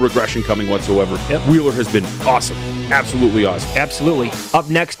no regression coming whatsoever. Wheeler has been awesome. Absolutely awesome. Absolutely. Up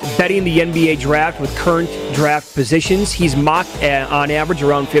next, betting the NBA draft with current draft positions. He's mocked on average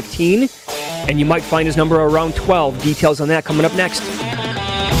around 15, and you might find his number around 12. Details on that coming up next.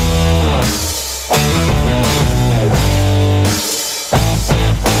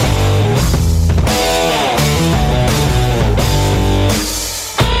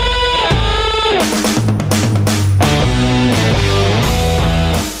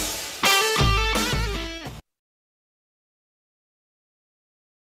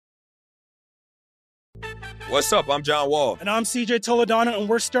 What's up? I'm John Wall. And I'm CJ Toledano, and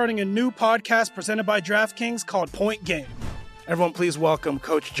we're starting a new podcast presented by DraftKings called Point Game. Everyone, please welcome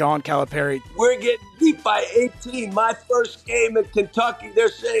Coach John Calipari. We're getting beat by 18. My first game in Kentucky, they're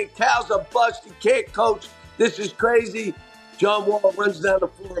saying Cal's a bust. He can't coach. This is crazy. John Wall runs down the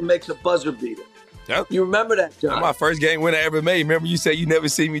floor and makes a buzzer beater. Yep. You remember that, John? That's my first game winner I ever made. Remember you said you never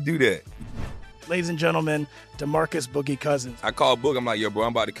seen me do that. Ladies and gentlemen, DeMarcus Boogie Cousins. I called Boog. I'm like, yo, bro,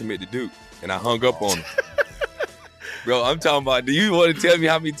 I'm about to commit to Duke. And I hung up on him. Bro, I'm talking about, do you want to tell me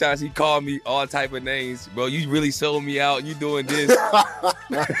how many times he called me all type of names? Bro, you really sold me out. You doing this.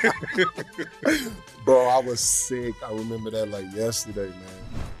 Bro, I was sick. I remember that like yesterday,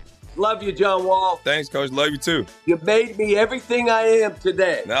 man. Love you, John Wall. Thanks, Coach. Love you, too. You made me everything I am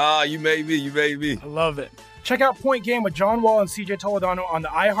today. Nah, you made me. You made me. I love it. Check out Point Game with John Wall and CJ Toledano on the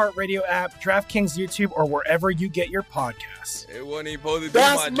iHeartRadio app, DraftKings YouTube, or wherever you get your podcasts. It wasn't even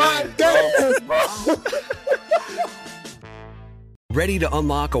supposed to be my game, bro. Ready to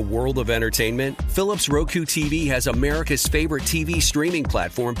unlock a world of entertainment? Philips Roku TV has America's favorite TV streaming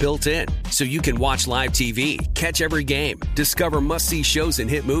platform built in. So you can watch live TV, catch every game, discover must-see shows and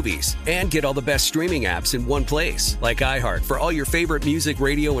hit movies, and get all the best streaming apps in one place. Like iHeart for all your favorite music,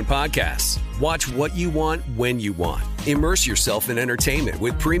 radio, and podcasts. Watch what you want, when you want. Immerse yourself in entertainment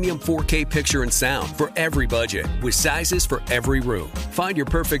with premium 4K picture and sound for every budget, with sizes for every room. Find your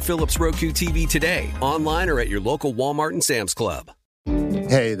perfect Philips Roku TV today, online or at your local Walmart and Sam's Club.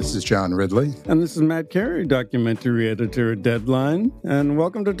 Hey, this is John Ridley. And this is Matt Carey, documentary editor at Deadline. And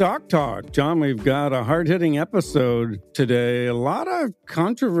welcome to Doc Talk. John, we've got a hard-hitting episode today. A lot of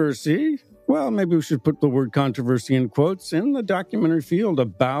controversy. Well, maybe we should put the word controversy in quotes in the documentary field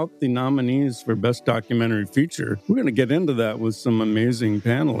about the nominees for Best Documentary Feature. We're going to get into that with some amazing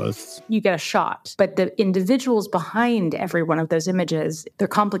panelists. You get a shot, but the individuals behind every one of those images, they're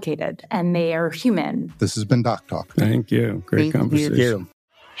complicated and they are human. This has been Doc Talk. Thank you. Great conversation.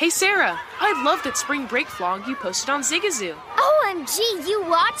 Hey, Sarah, I love that spring break vlog you posted on Zigazoo. OMG, you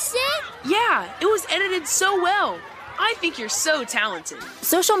watched it? Yeah, it was edited so well. I think you're so talented.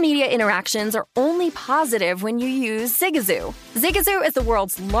 Social media interactions are only positive when you use Zigazoo. Zigazoo is the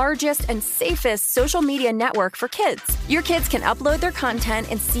world's largest and safest social media network for kids. Your kids can upload their content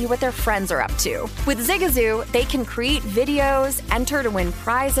and see what their friends are up to. With Zigazoo, they can create videos, enter to win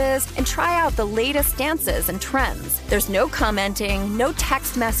prizes, and try out the latest dances and trends. There's no commenting, no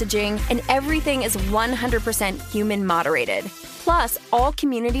text messaging, and everything is 100% human moderated. Plus, all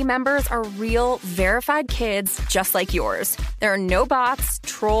community members are real, verified kids just like yours. There are no bots,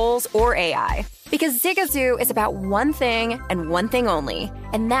 trolls, or AI. Because Zigazoo is about one thing and one thing only,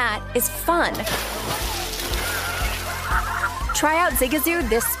 and that is fun. Try out Zigazoo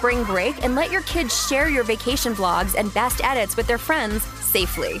this spring break and let your kids share your vacation vlogs and best edits with their friends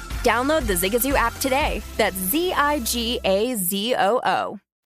safely. Download the Zigazoo app today. That's Zigazoo.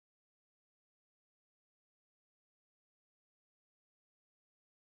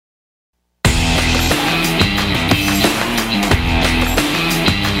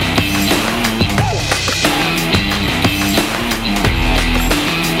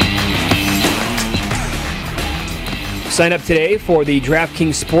 Sign up today for the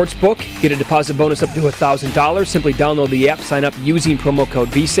DraftKings Sportsbook. Get a deposit bonus up to $1,000. Simply download the app, sign up using promo code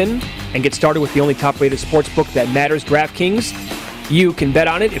VSiN, and get started with the only top-rated sportsbook that matters, DraftKings. You can bet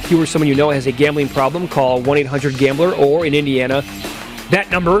on it. If you or someone you know has a gambling problem, call 1-800-GAMBLER, or in Indiana, that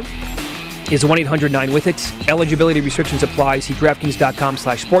number is 1-800-9-WITH-IT. Eligibility restrictions apply. See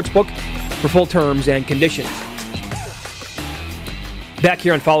DraftKings.com/sportsbook for full terms and conditions. Back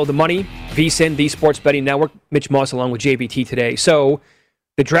here on Follow the Money, VSiN, the Sports Betting Network. Mitch Moss along with JVT today. So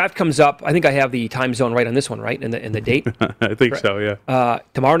the draft comes up. I think I have the time zone right on this one, right? And the date? I think so, yeah.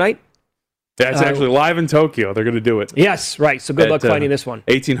 Tomorrow night? Yeah, it's actually live in Tokyo. They're going to do it. Yes, right. So good luck finding this one.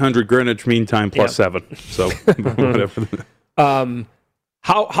 1800 Greenwich Mean Time plus 7. So whatever.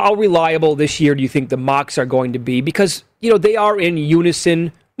 How reliable this year do you think the mocks are going to be? Because, they are in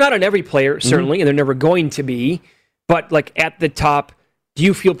unison, not on every player, certainly, and they're never going to be. But, at the top, do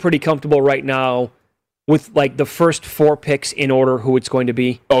you feel pretty comfortable right now with, the first 4 picks in order who it's going to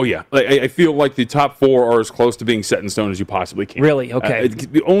be? Oh, yeah. I feel like the top 4 are as close to being set in stone as you possibly can. Really? Okay.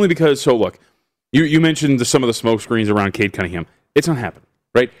 Only because, look, you mentioned some of the smoke screens around Cade Cunningham. It's not happening,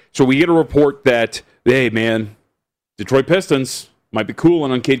 right? So we get a report that, hey, man, Detroit Pistons might be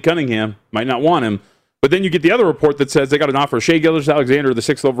cooling on Cade Cunningham, might not want him. But then you get the other report that says they got an offer of Shai Gilgeous-Alexander, the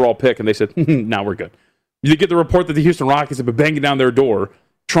 6th overall pick, and they said, now we're good. You get the report that the Houston Rockets have been banging down their door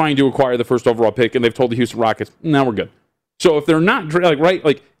trying to acquire the 1st overall pick, and they've told the Houston Rockets, now we're good. So if they're not,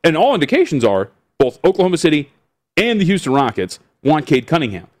 and all indications are both Oklahoma City and the Houston Rockets want Cade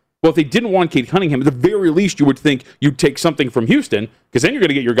Cunningham. Well, if they didn't want Cade Cunningham, at the very least you would think you'd take something from Houston, because then you're going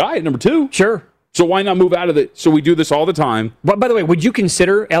to get your guy at number 2. Sure. So why not move out of it? So we do this all the time. But by the way, would you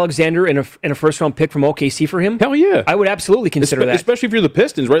consider Alexander in a first-round pick from OKC for him? Hell yeah. I would absolutely consider that. Especially if you're the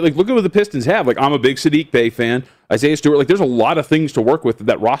Pistons, right? Look at what the Pistons have. I'm a big Sadiq Bey fan. Isaiah Stewart. There's a lot of things to work with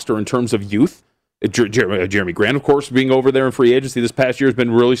that roster in terms of youth. Jeremy Grant, of course, being over there in free agency this past year has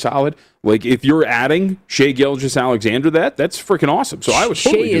been really solid. If you're adding Shai Gilgeous-Alexander, that's freaking awesome. So I would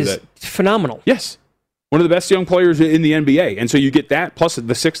totally do that. Shai is phenomenal. Yes. One of the best young players in the NBA. And so you get that plus the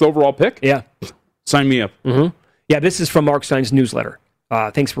 6th overall pick. Yeah. Sign me up. Mm-hmm. Yeah, this is from Mark Stein's newsletter.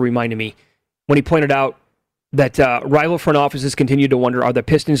 Thanks for reminding me. When he pointed out that rival front offices continue to wonder, are the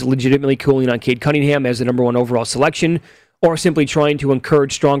Pistons legitimately cooling on Cade Cunningham as the number 1 overall selection, or simply trying to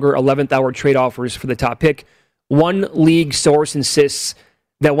encourage stronger 11th-hour trade offers for the top pick? One league source insists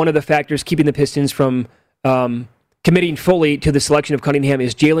that one of the factors keeping the Pistons from committing fully to the selection of Cunningham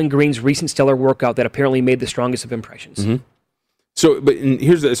is Jalen Green's recent stellar workout that apparently made the strongest of impressions. Mm-hmm. So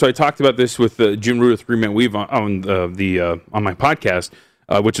I talked about this with Jim Root of 3 Man Weave on my podcast,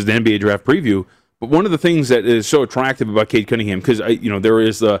 which is the NBA Draft Preview. But one of the things that is so attractive about Cade Cunningham, because there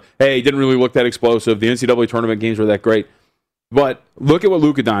is he didn't really look that explosive. The NCAA tournament games were that great. But look at what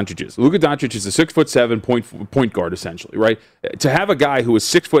Luka Doncic is. Luka Doncic is a 6'7" point guard, essentially, right? To have a guy who is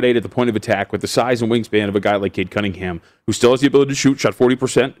 6'8" at the point of attack with the size and wingspan of a guy like Cade Cunningham, who still has the ability to shoot, shot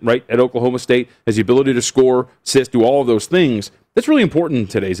 40%, right, at Oklahoma State, has the ability to score, assist, do all of those things. That's really important in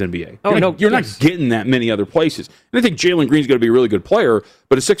today's NBA. You're not getting that many other places. And I think Jalen Green's going to be a really good player,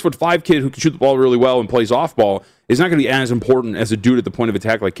 but a 6'5" kid who can shoot the ball really well and plays off ball is not going to be as important as a dude at the point of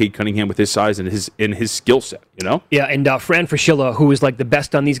attack like Cade Cunningham with his size and his skill set, Yeah, and Fran Fraschilla, who is the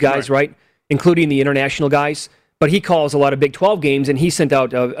best on these guys, right? Including the international guys. But he calls a lot of Big 12 games, and he sent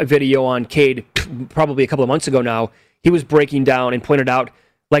out a video on Cade probably a couple of months ago now. He was breaking down and pointed out,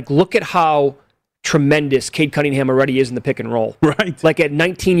 look at how tremendous Cade Cunningham already is in the pick and roll. Right. At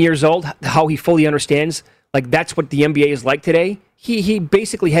 19 years old, how he fully understands, that's what the NBA is like today. He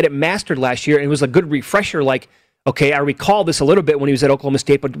basically had it mastered last year, and it was a good refresher, okay, I recall this a little bit when he was at Oklahoma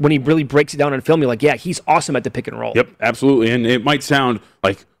State, but when he really breaks it down on film, you're yeah, he's awesome at the pick and roll. Yep, absolutely. And it might sound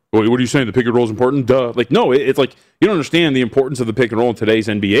like, what are you saying? The pick and roll is important? Duh. No, it's you don't understand the importance of the pick and roll in today's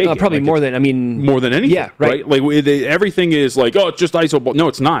NBA game. Probably more than anything. Yeah, right. Everything is it's just iso ball. No,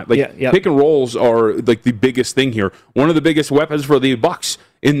 it's not. Pick and rolls are the biggest thing here. One of the biggest weapons for the Bucks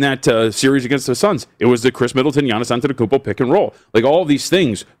in that series against the Suns. It was the Chris Middleton, Giannis Antetokounmpo pick and roll. Like all of these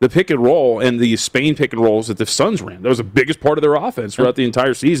things, the pick and roll and the Spain pick and rolls that the Suns ran, that was the biggest part of their offense throughout the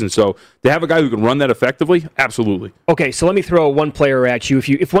entire season. So to have a guy who can run that effectively, absolutely. Okay, so let me throw one player at you.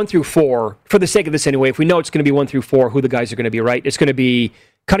 If 1 through 4, for the sake of this anyway, if we know it's going to be 1 through 4, who the guys are going to be, right? It's going to be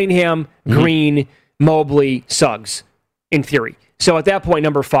Cunningham, Green, Mobley, Suggs, in theory. So at that point,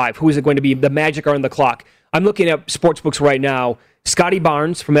 number 5, who is it going to be? The Magic are on the clock. I'm looking at sportsbooks right now. Scotty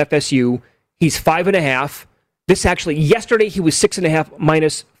Barnes from FSU, he's 5.5. This actually, yesterday he was 6.5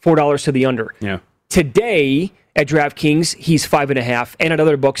 minus $4 to the under. Yeah. Today at DraftKings, he's 5.5. And at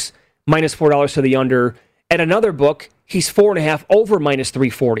other books, minus $4 to the under. At another book, he's 4.5 over minus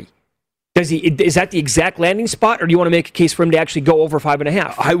 340. Is that the exact landing spot, or do you want to make a case for him to actually go over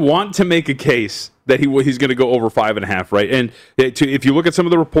 5.5? I want to make a case that he's going to go over 5.5, right? And if you look at some of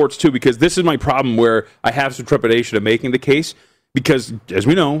the reports too, because this is my problem where I have some trepidation of making the case, because as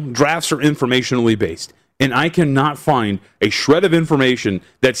we know, drafts are informationally based, and I cannot find a shred of information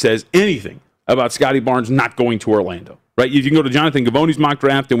that says anything about Scotty Barnes not going to Orlando. Right? You can go to Jonathan Givony's mock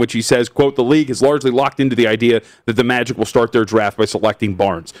draft in which he says, quote, the league is largely locked into the idea that the Magic will start their draft by selecting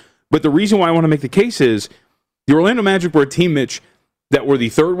Barnes. But the reason why I want to make the case is the Orlando Magic were a team, Mitch, that were the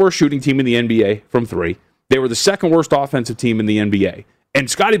 3rd worst shooting team in the NBA from 3. They were the 2nd worst offensive team in the NBA. And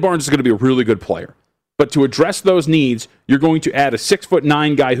Scotty Barnes is going to be a really good player. But to address those needs, you're going to add a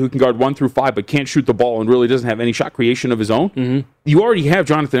 6'9" guy who can guard 1 through 5 but can't shoot the ball and really doesn't have any shot creation of his own. Mm-hmm. You already have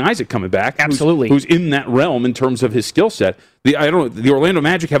Jonathan Isaac coming back. Absolutely. Who's in that realm in terms of his skill set. The Orlando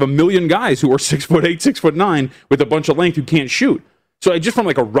Magic have a million guys who are 6'8", 6'9", with a bunch of length who can't shoot. So just from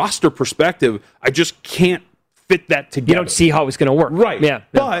like a roster perspective, I just can't fit that together. You don't see how it's going to work. Right. Yeah.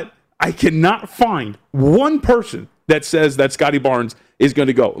 But I cannot find one person that says that Scotty Barnes is going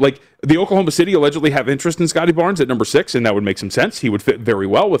to go. Like, the Oklahoma City allegedly have interest in Scotty Barnes at number 6, and that would make some sense. He would fit very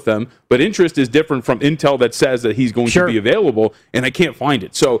well with them. But interest is different from intel that says that he's going to be available, and I can't find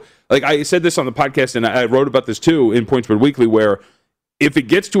it. So, like I said this on the podcast, and I wrote about this too in Points Per Weekly, where if it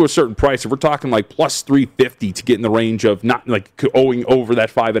gets to a certain price, if we're talking like plus 350 to get in the range of not like owing over that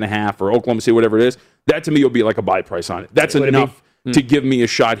 5.5 or Oklahoma City, whatever it is, that to me will be like a buy price on it. That's enough to give me a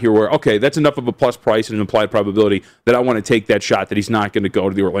shot here where, okay, that's enough of a plus price and an implied probability that I want to take that shot that he's not going to go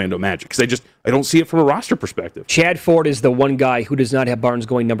to the Orlando Magic. Because I don't see it from a roster perspective. Chad Ford is the one guy who does not have Barnes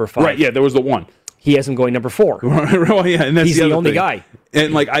going number 5. Right, yeah, there was the one. He has him going number 4. Well, yeah, and that's he's the only guy.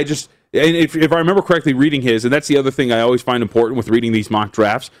 And like and if I remember correctly reading his, and that's the other thing I always find important with reading these mock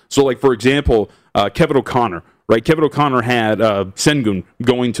drafts. So, like, for example, Kevin O'Connor, right? Kevin O'Connor had Sengun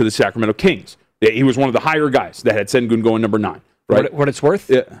going to the Sacramento Kings. He was one of the higher guys that had Sengun going number 9. Right? What it's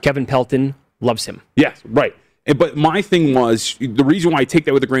worth, Kevin Pelton loves him. Yes, right. But my thing was, the reason why I take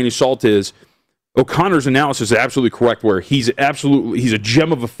that with a grain of salt is O'Connor's analysis is absolutely correct, where he's a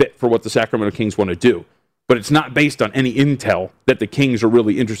gem of a fit for what the Sacramento Kings want to do. But it's not based on any intel that the Kings are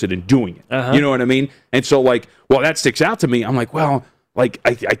really interested in doing it. Uh-huh. You know what I mean? And so, like, well, that sticks out to me. I'm like, well, like,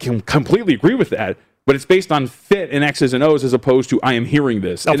 I can completely agree with that. But it's based on fit and X's and O's as opposed to I am hearing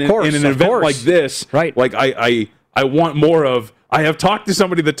this. Of course. In an event like this, right? Like, I want more of, I have talked to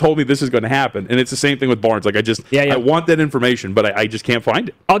somebody that told me this is going to happen. And it's the same thing with Barnes. Like, I want that information, but I just can't find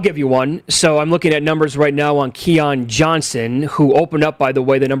it. I'll give you one. So I'm looking at numbers right now on Keon Johnson, who opened up, by the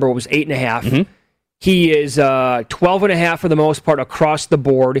way, the number was 8.5. Mm-hmm. He is 12.5 for the most part across the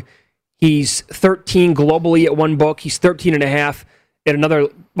board. He's 13 globally at one book. He's 13.5 at another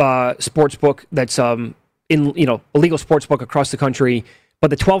sports book that's a legal sports book across the country.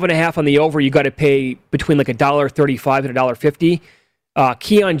 But the 12.5 on the over, you got to pay between like $1.35 and $1.50.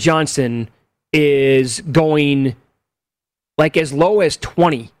 Keon Johnson is going like as low as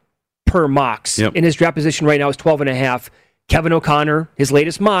 20 per mocks. Yep. In his draft position right now is 12.5. Kevin O'Connor, his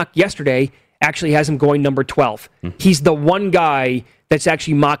latest mock yesterday, actually has him going number 12. Mm-hmm. He's the one guy that's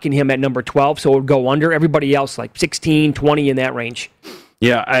actually mocking him at number 12, so it would go under. Everybody else, like 16, 20 in that range.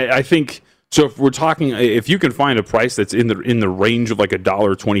 Yeah, I think, so if we're talking, if you can find a price that's in the range of like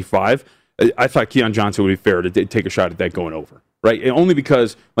 $1.25, I thought Keon Johnson would be fair to take a shot at that going over, right? And only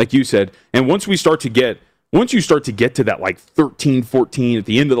because, like you said, and once you start to get to that like 13, 14 at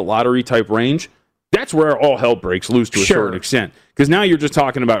the end of the lottery type range, that's where all hell breaks loose to a certain extent. Because now you're just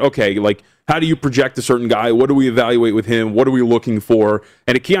talking about, okay, like, how do you project a certain guy? What do we evaluate with him? What are we looking for?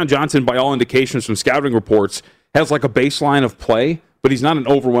 And Keon Johnson, by all indications from scouting reports, has like a baseline of play, but he's not an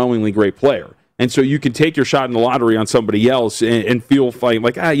overwhelmingly great player. And so you can take your shot in the lottery on somebody else and feel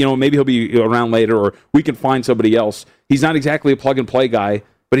like, maybe he'll be around later, or we can find somebody else. He's not exactly a plug-and-play guy,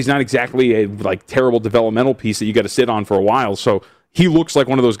 but he's not exactly a like terrible developmental piece that you got to sit on for a while. So he looks like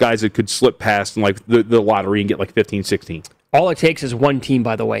one of those guys that could slip past in like the lottery and get like 15, 16. All it takes is one team,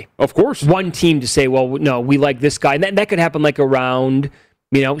 by the way. Of course. One team to say, well, no, we like this guy. And that could happen like around,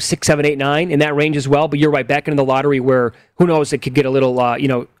 6, 7, 8, 9, in that range as well. But you're right, back into the lottery where, who knows, it could get a little,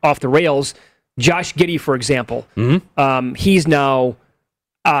 off the rails. Josh Giddey, for example, he's now,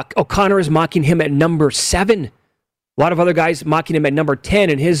 O'Connor is mocking him at number 7. A lot of other guys mocking him at number 10,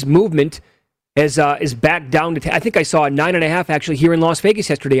 and his movement is back down to 10. I think I saw a 9.5 actually here in Las Vegas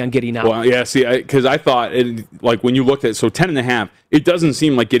yesterday on Giddey now. Well, yeah, see, because I thought, when you looked at 10.5, it doesn't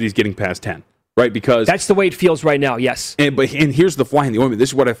seem like Giddey's getting past 10, right? Because that's the way it feels right now, yes. And here's the fly in the ointment. This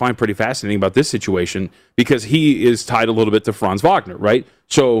is what I find pretty fascinating about this situation, because he is tied a little bit to Franz Wagner, right?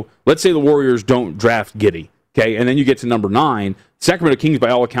 So let's say the Warriors don't draft Giddey, okay? And then you get to number 9. Sacramento Kings, by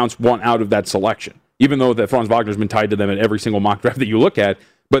all accounts, want out of that selection, even though that Franz Wagner's been tied to them at every single mock draft that you look at.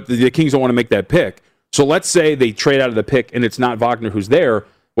 But the Kings don't want to make that pick. So let's say they trade out of the pick and it's not Wagner who's there.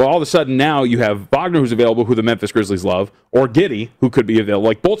 Well, all of a sudden now you have Wagner who's available, who the Memphis Grizzlies love, or Giddey, who could be available.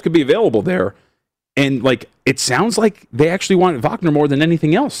 Like, both could be available there. And, it sounds like they actually want Wagner more than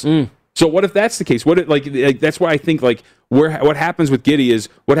anything else. So what if that's the case? That's why I think, what happens with Giddey is,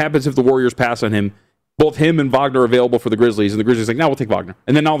 what happens if the Warriors pass on him? Both him and Wagner are available for the Grizzlies, and the Grizzlies are like, no, we'll take Wagner.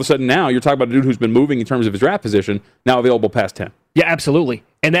 And then all of a sudden now you're talking about a dude who's been moving in terms of his draft position, now available past 10. Yeah, absolutely.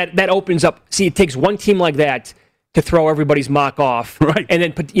 And that opens up. See, it takes one team like that to throw everybody's mock off, right? And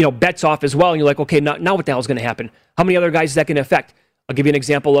then put bets off as well. And you're like, okay, now what the hell is going to happen? How many other guys is that going to affect? I'll give you an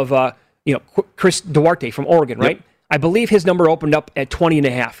example of Chris Duarte from Oregon, right? Yep. I believe his number opened up at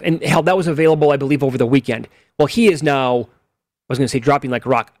 20.5, and hell, that was available, I believe, over the weekend. Well, he is now, I was going to say dropping like a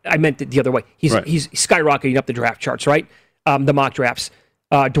rock. I meant it the other way. He's skyrocketing up the draft charts, right? The mock drafts.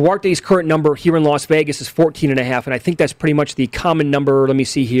 Duarte's current number here in Las Vegas is 14.5, and I think that's pretty much the common number. Let me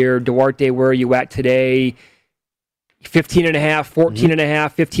see here. Duarte, where are you at today? 15.5,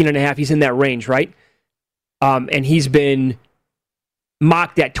 14.5, 15.5. He's in that range, right? And he's been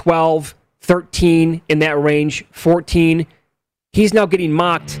mocked at 12, 13, in that range, 14. He's now getting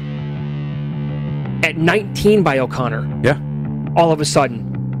mocked at 19 by O'Connor. Yeah. All of a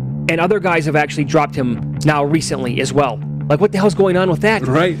sudden. And other guys have actually dropped him now recently as well. Like, what the hell's going on with that?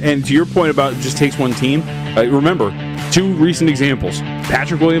 Right, and to your point about it just takes one team, remember, 2 recent examples.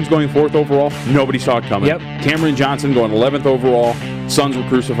 Patrick Williams going 4th overall, nobody saw it coming. Yep. Cameron Johnson going 11th overall, Suns were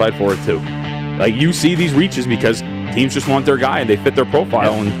crucified for it too. You see these reaches because teams just want their guy and they fit their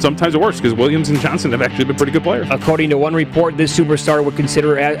profile, and sometimes it works because Williams and Johnson have actually been pretty good players. According to one report, this superstar would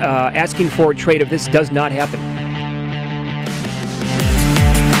consider asking for a trade if this does not happen.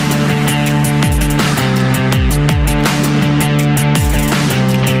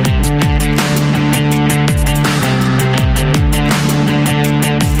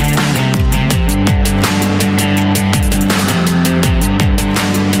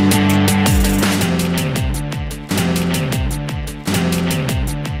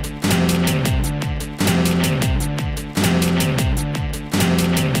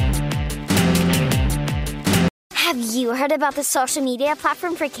 Heard about the social media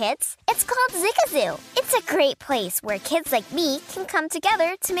platform for kids? It's called Zigazoo. It's a great place where kids like me can come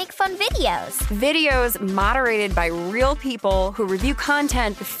together to make fun videos. Videos moderated by real people who review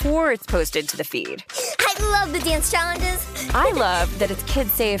content before it's posted to the feed. I love the dance challenges. I love that it's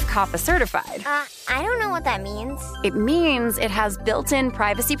kid-safe COPPA certified. I don't know what that means. It means it has built-in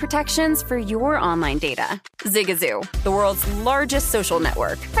privacy protections for your online data. Zigazoo, the world's largest social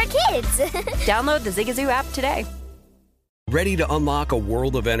network. For kids. Download the Zigazoo app today. Ready to unlock a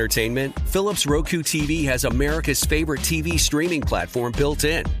world of entertainment? Philips Roku TV has America's favorite TV streaming platform built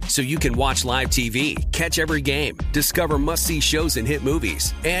in, so you can watch live TV, catch every game, discover must-see shows and hit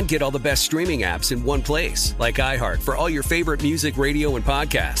movies, and get all the best streaming apps in one place, like iHeart for all your favorite music, radio, and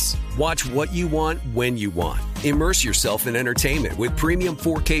podcasts. Watch what you want, when you want. Immerse yourself in entertainment with premium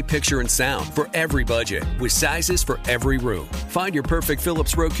 4K picture and sound for every budget, with sizes for every room. Find your perfect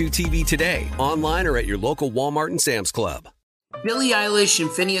Philips Roku TV today, online or at your local Walmart and Sam's Club. Billie Eilish and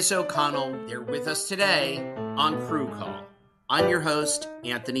Phineas O'Connell, they're with us today on Crew Call. I'm your host,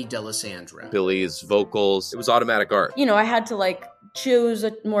 Anthony D'Alessandro. Billie's vocals, it was automatic art. I had to choose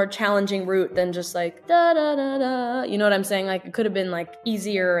a more challenging route than just da da da da. You know what I'm saying? It could have been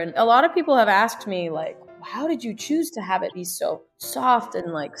easier. And a lot of people have asked me how did you choose to have it be so soft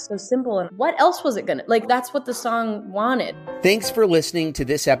and so simple? And what else was it gonna that's what the song wanted. Thanks for listening to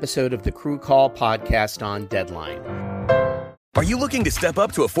this episode of the Crew Call podcast on Deadline. Are you looking to step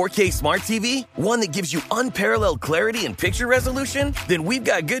up to a 4K smart TV? One that gives you unparalleled clarity and picture resolution? Then we've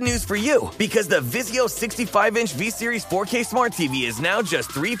got good news for you, because the Vizio 65-inch V-Series 4K smart TV is now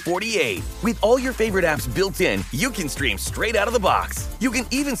just $348. With all your favorite apps built in, you can stream straight out of the box. You can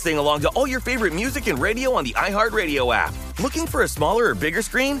even sing along to all your favorite music and radio on the iHeartRadio app. Looking for a smaller or bigger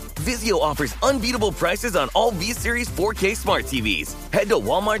screen? Vizio offers unbeatable prices on all V-Series 4K smart TVs. Head to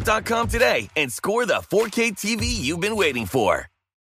Walmart.com today and score the 4K TV you've been waiting for.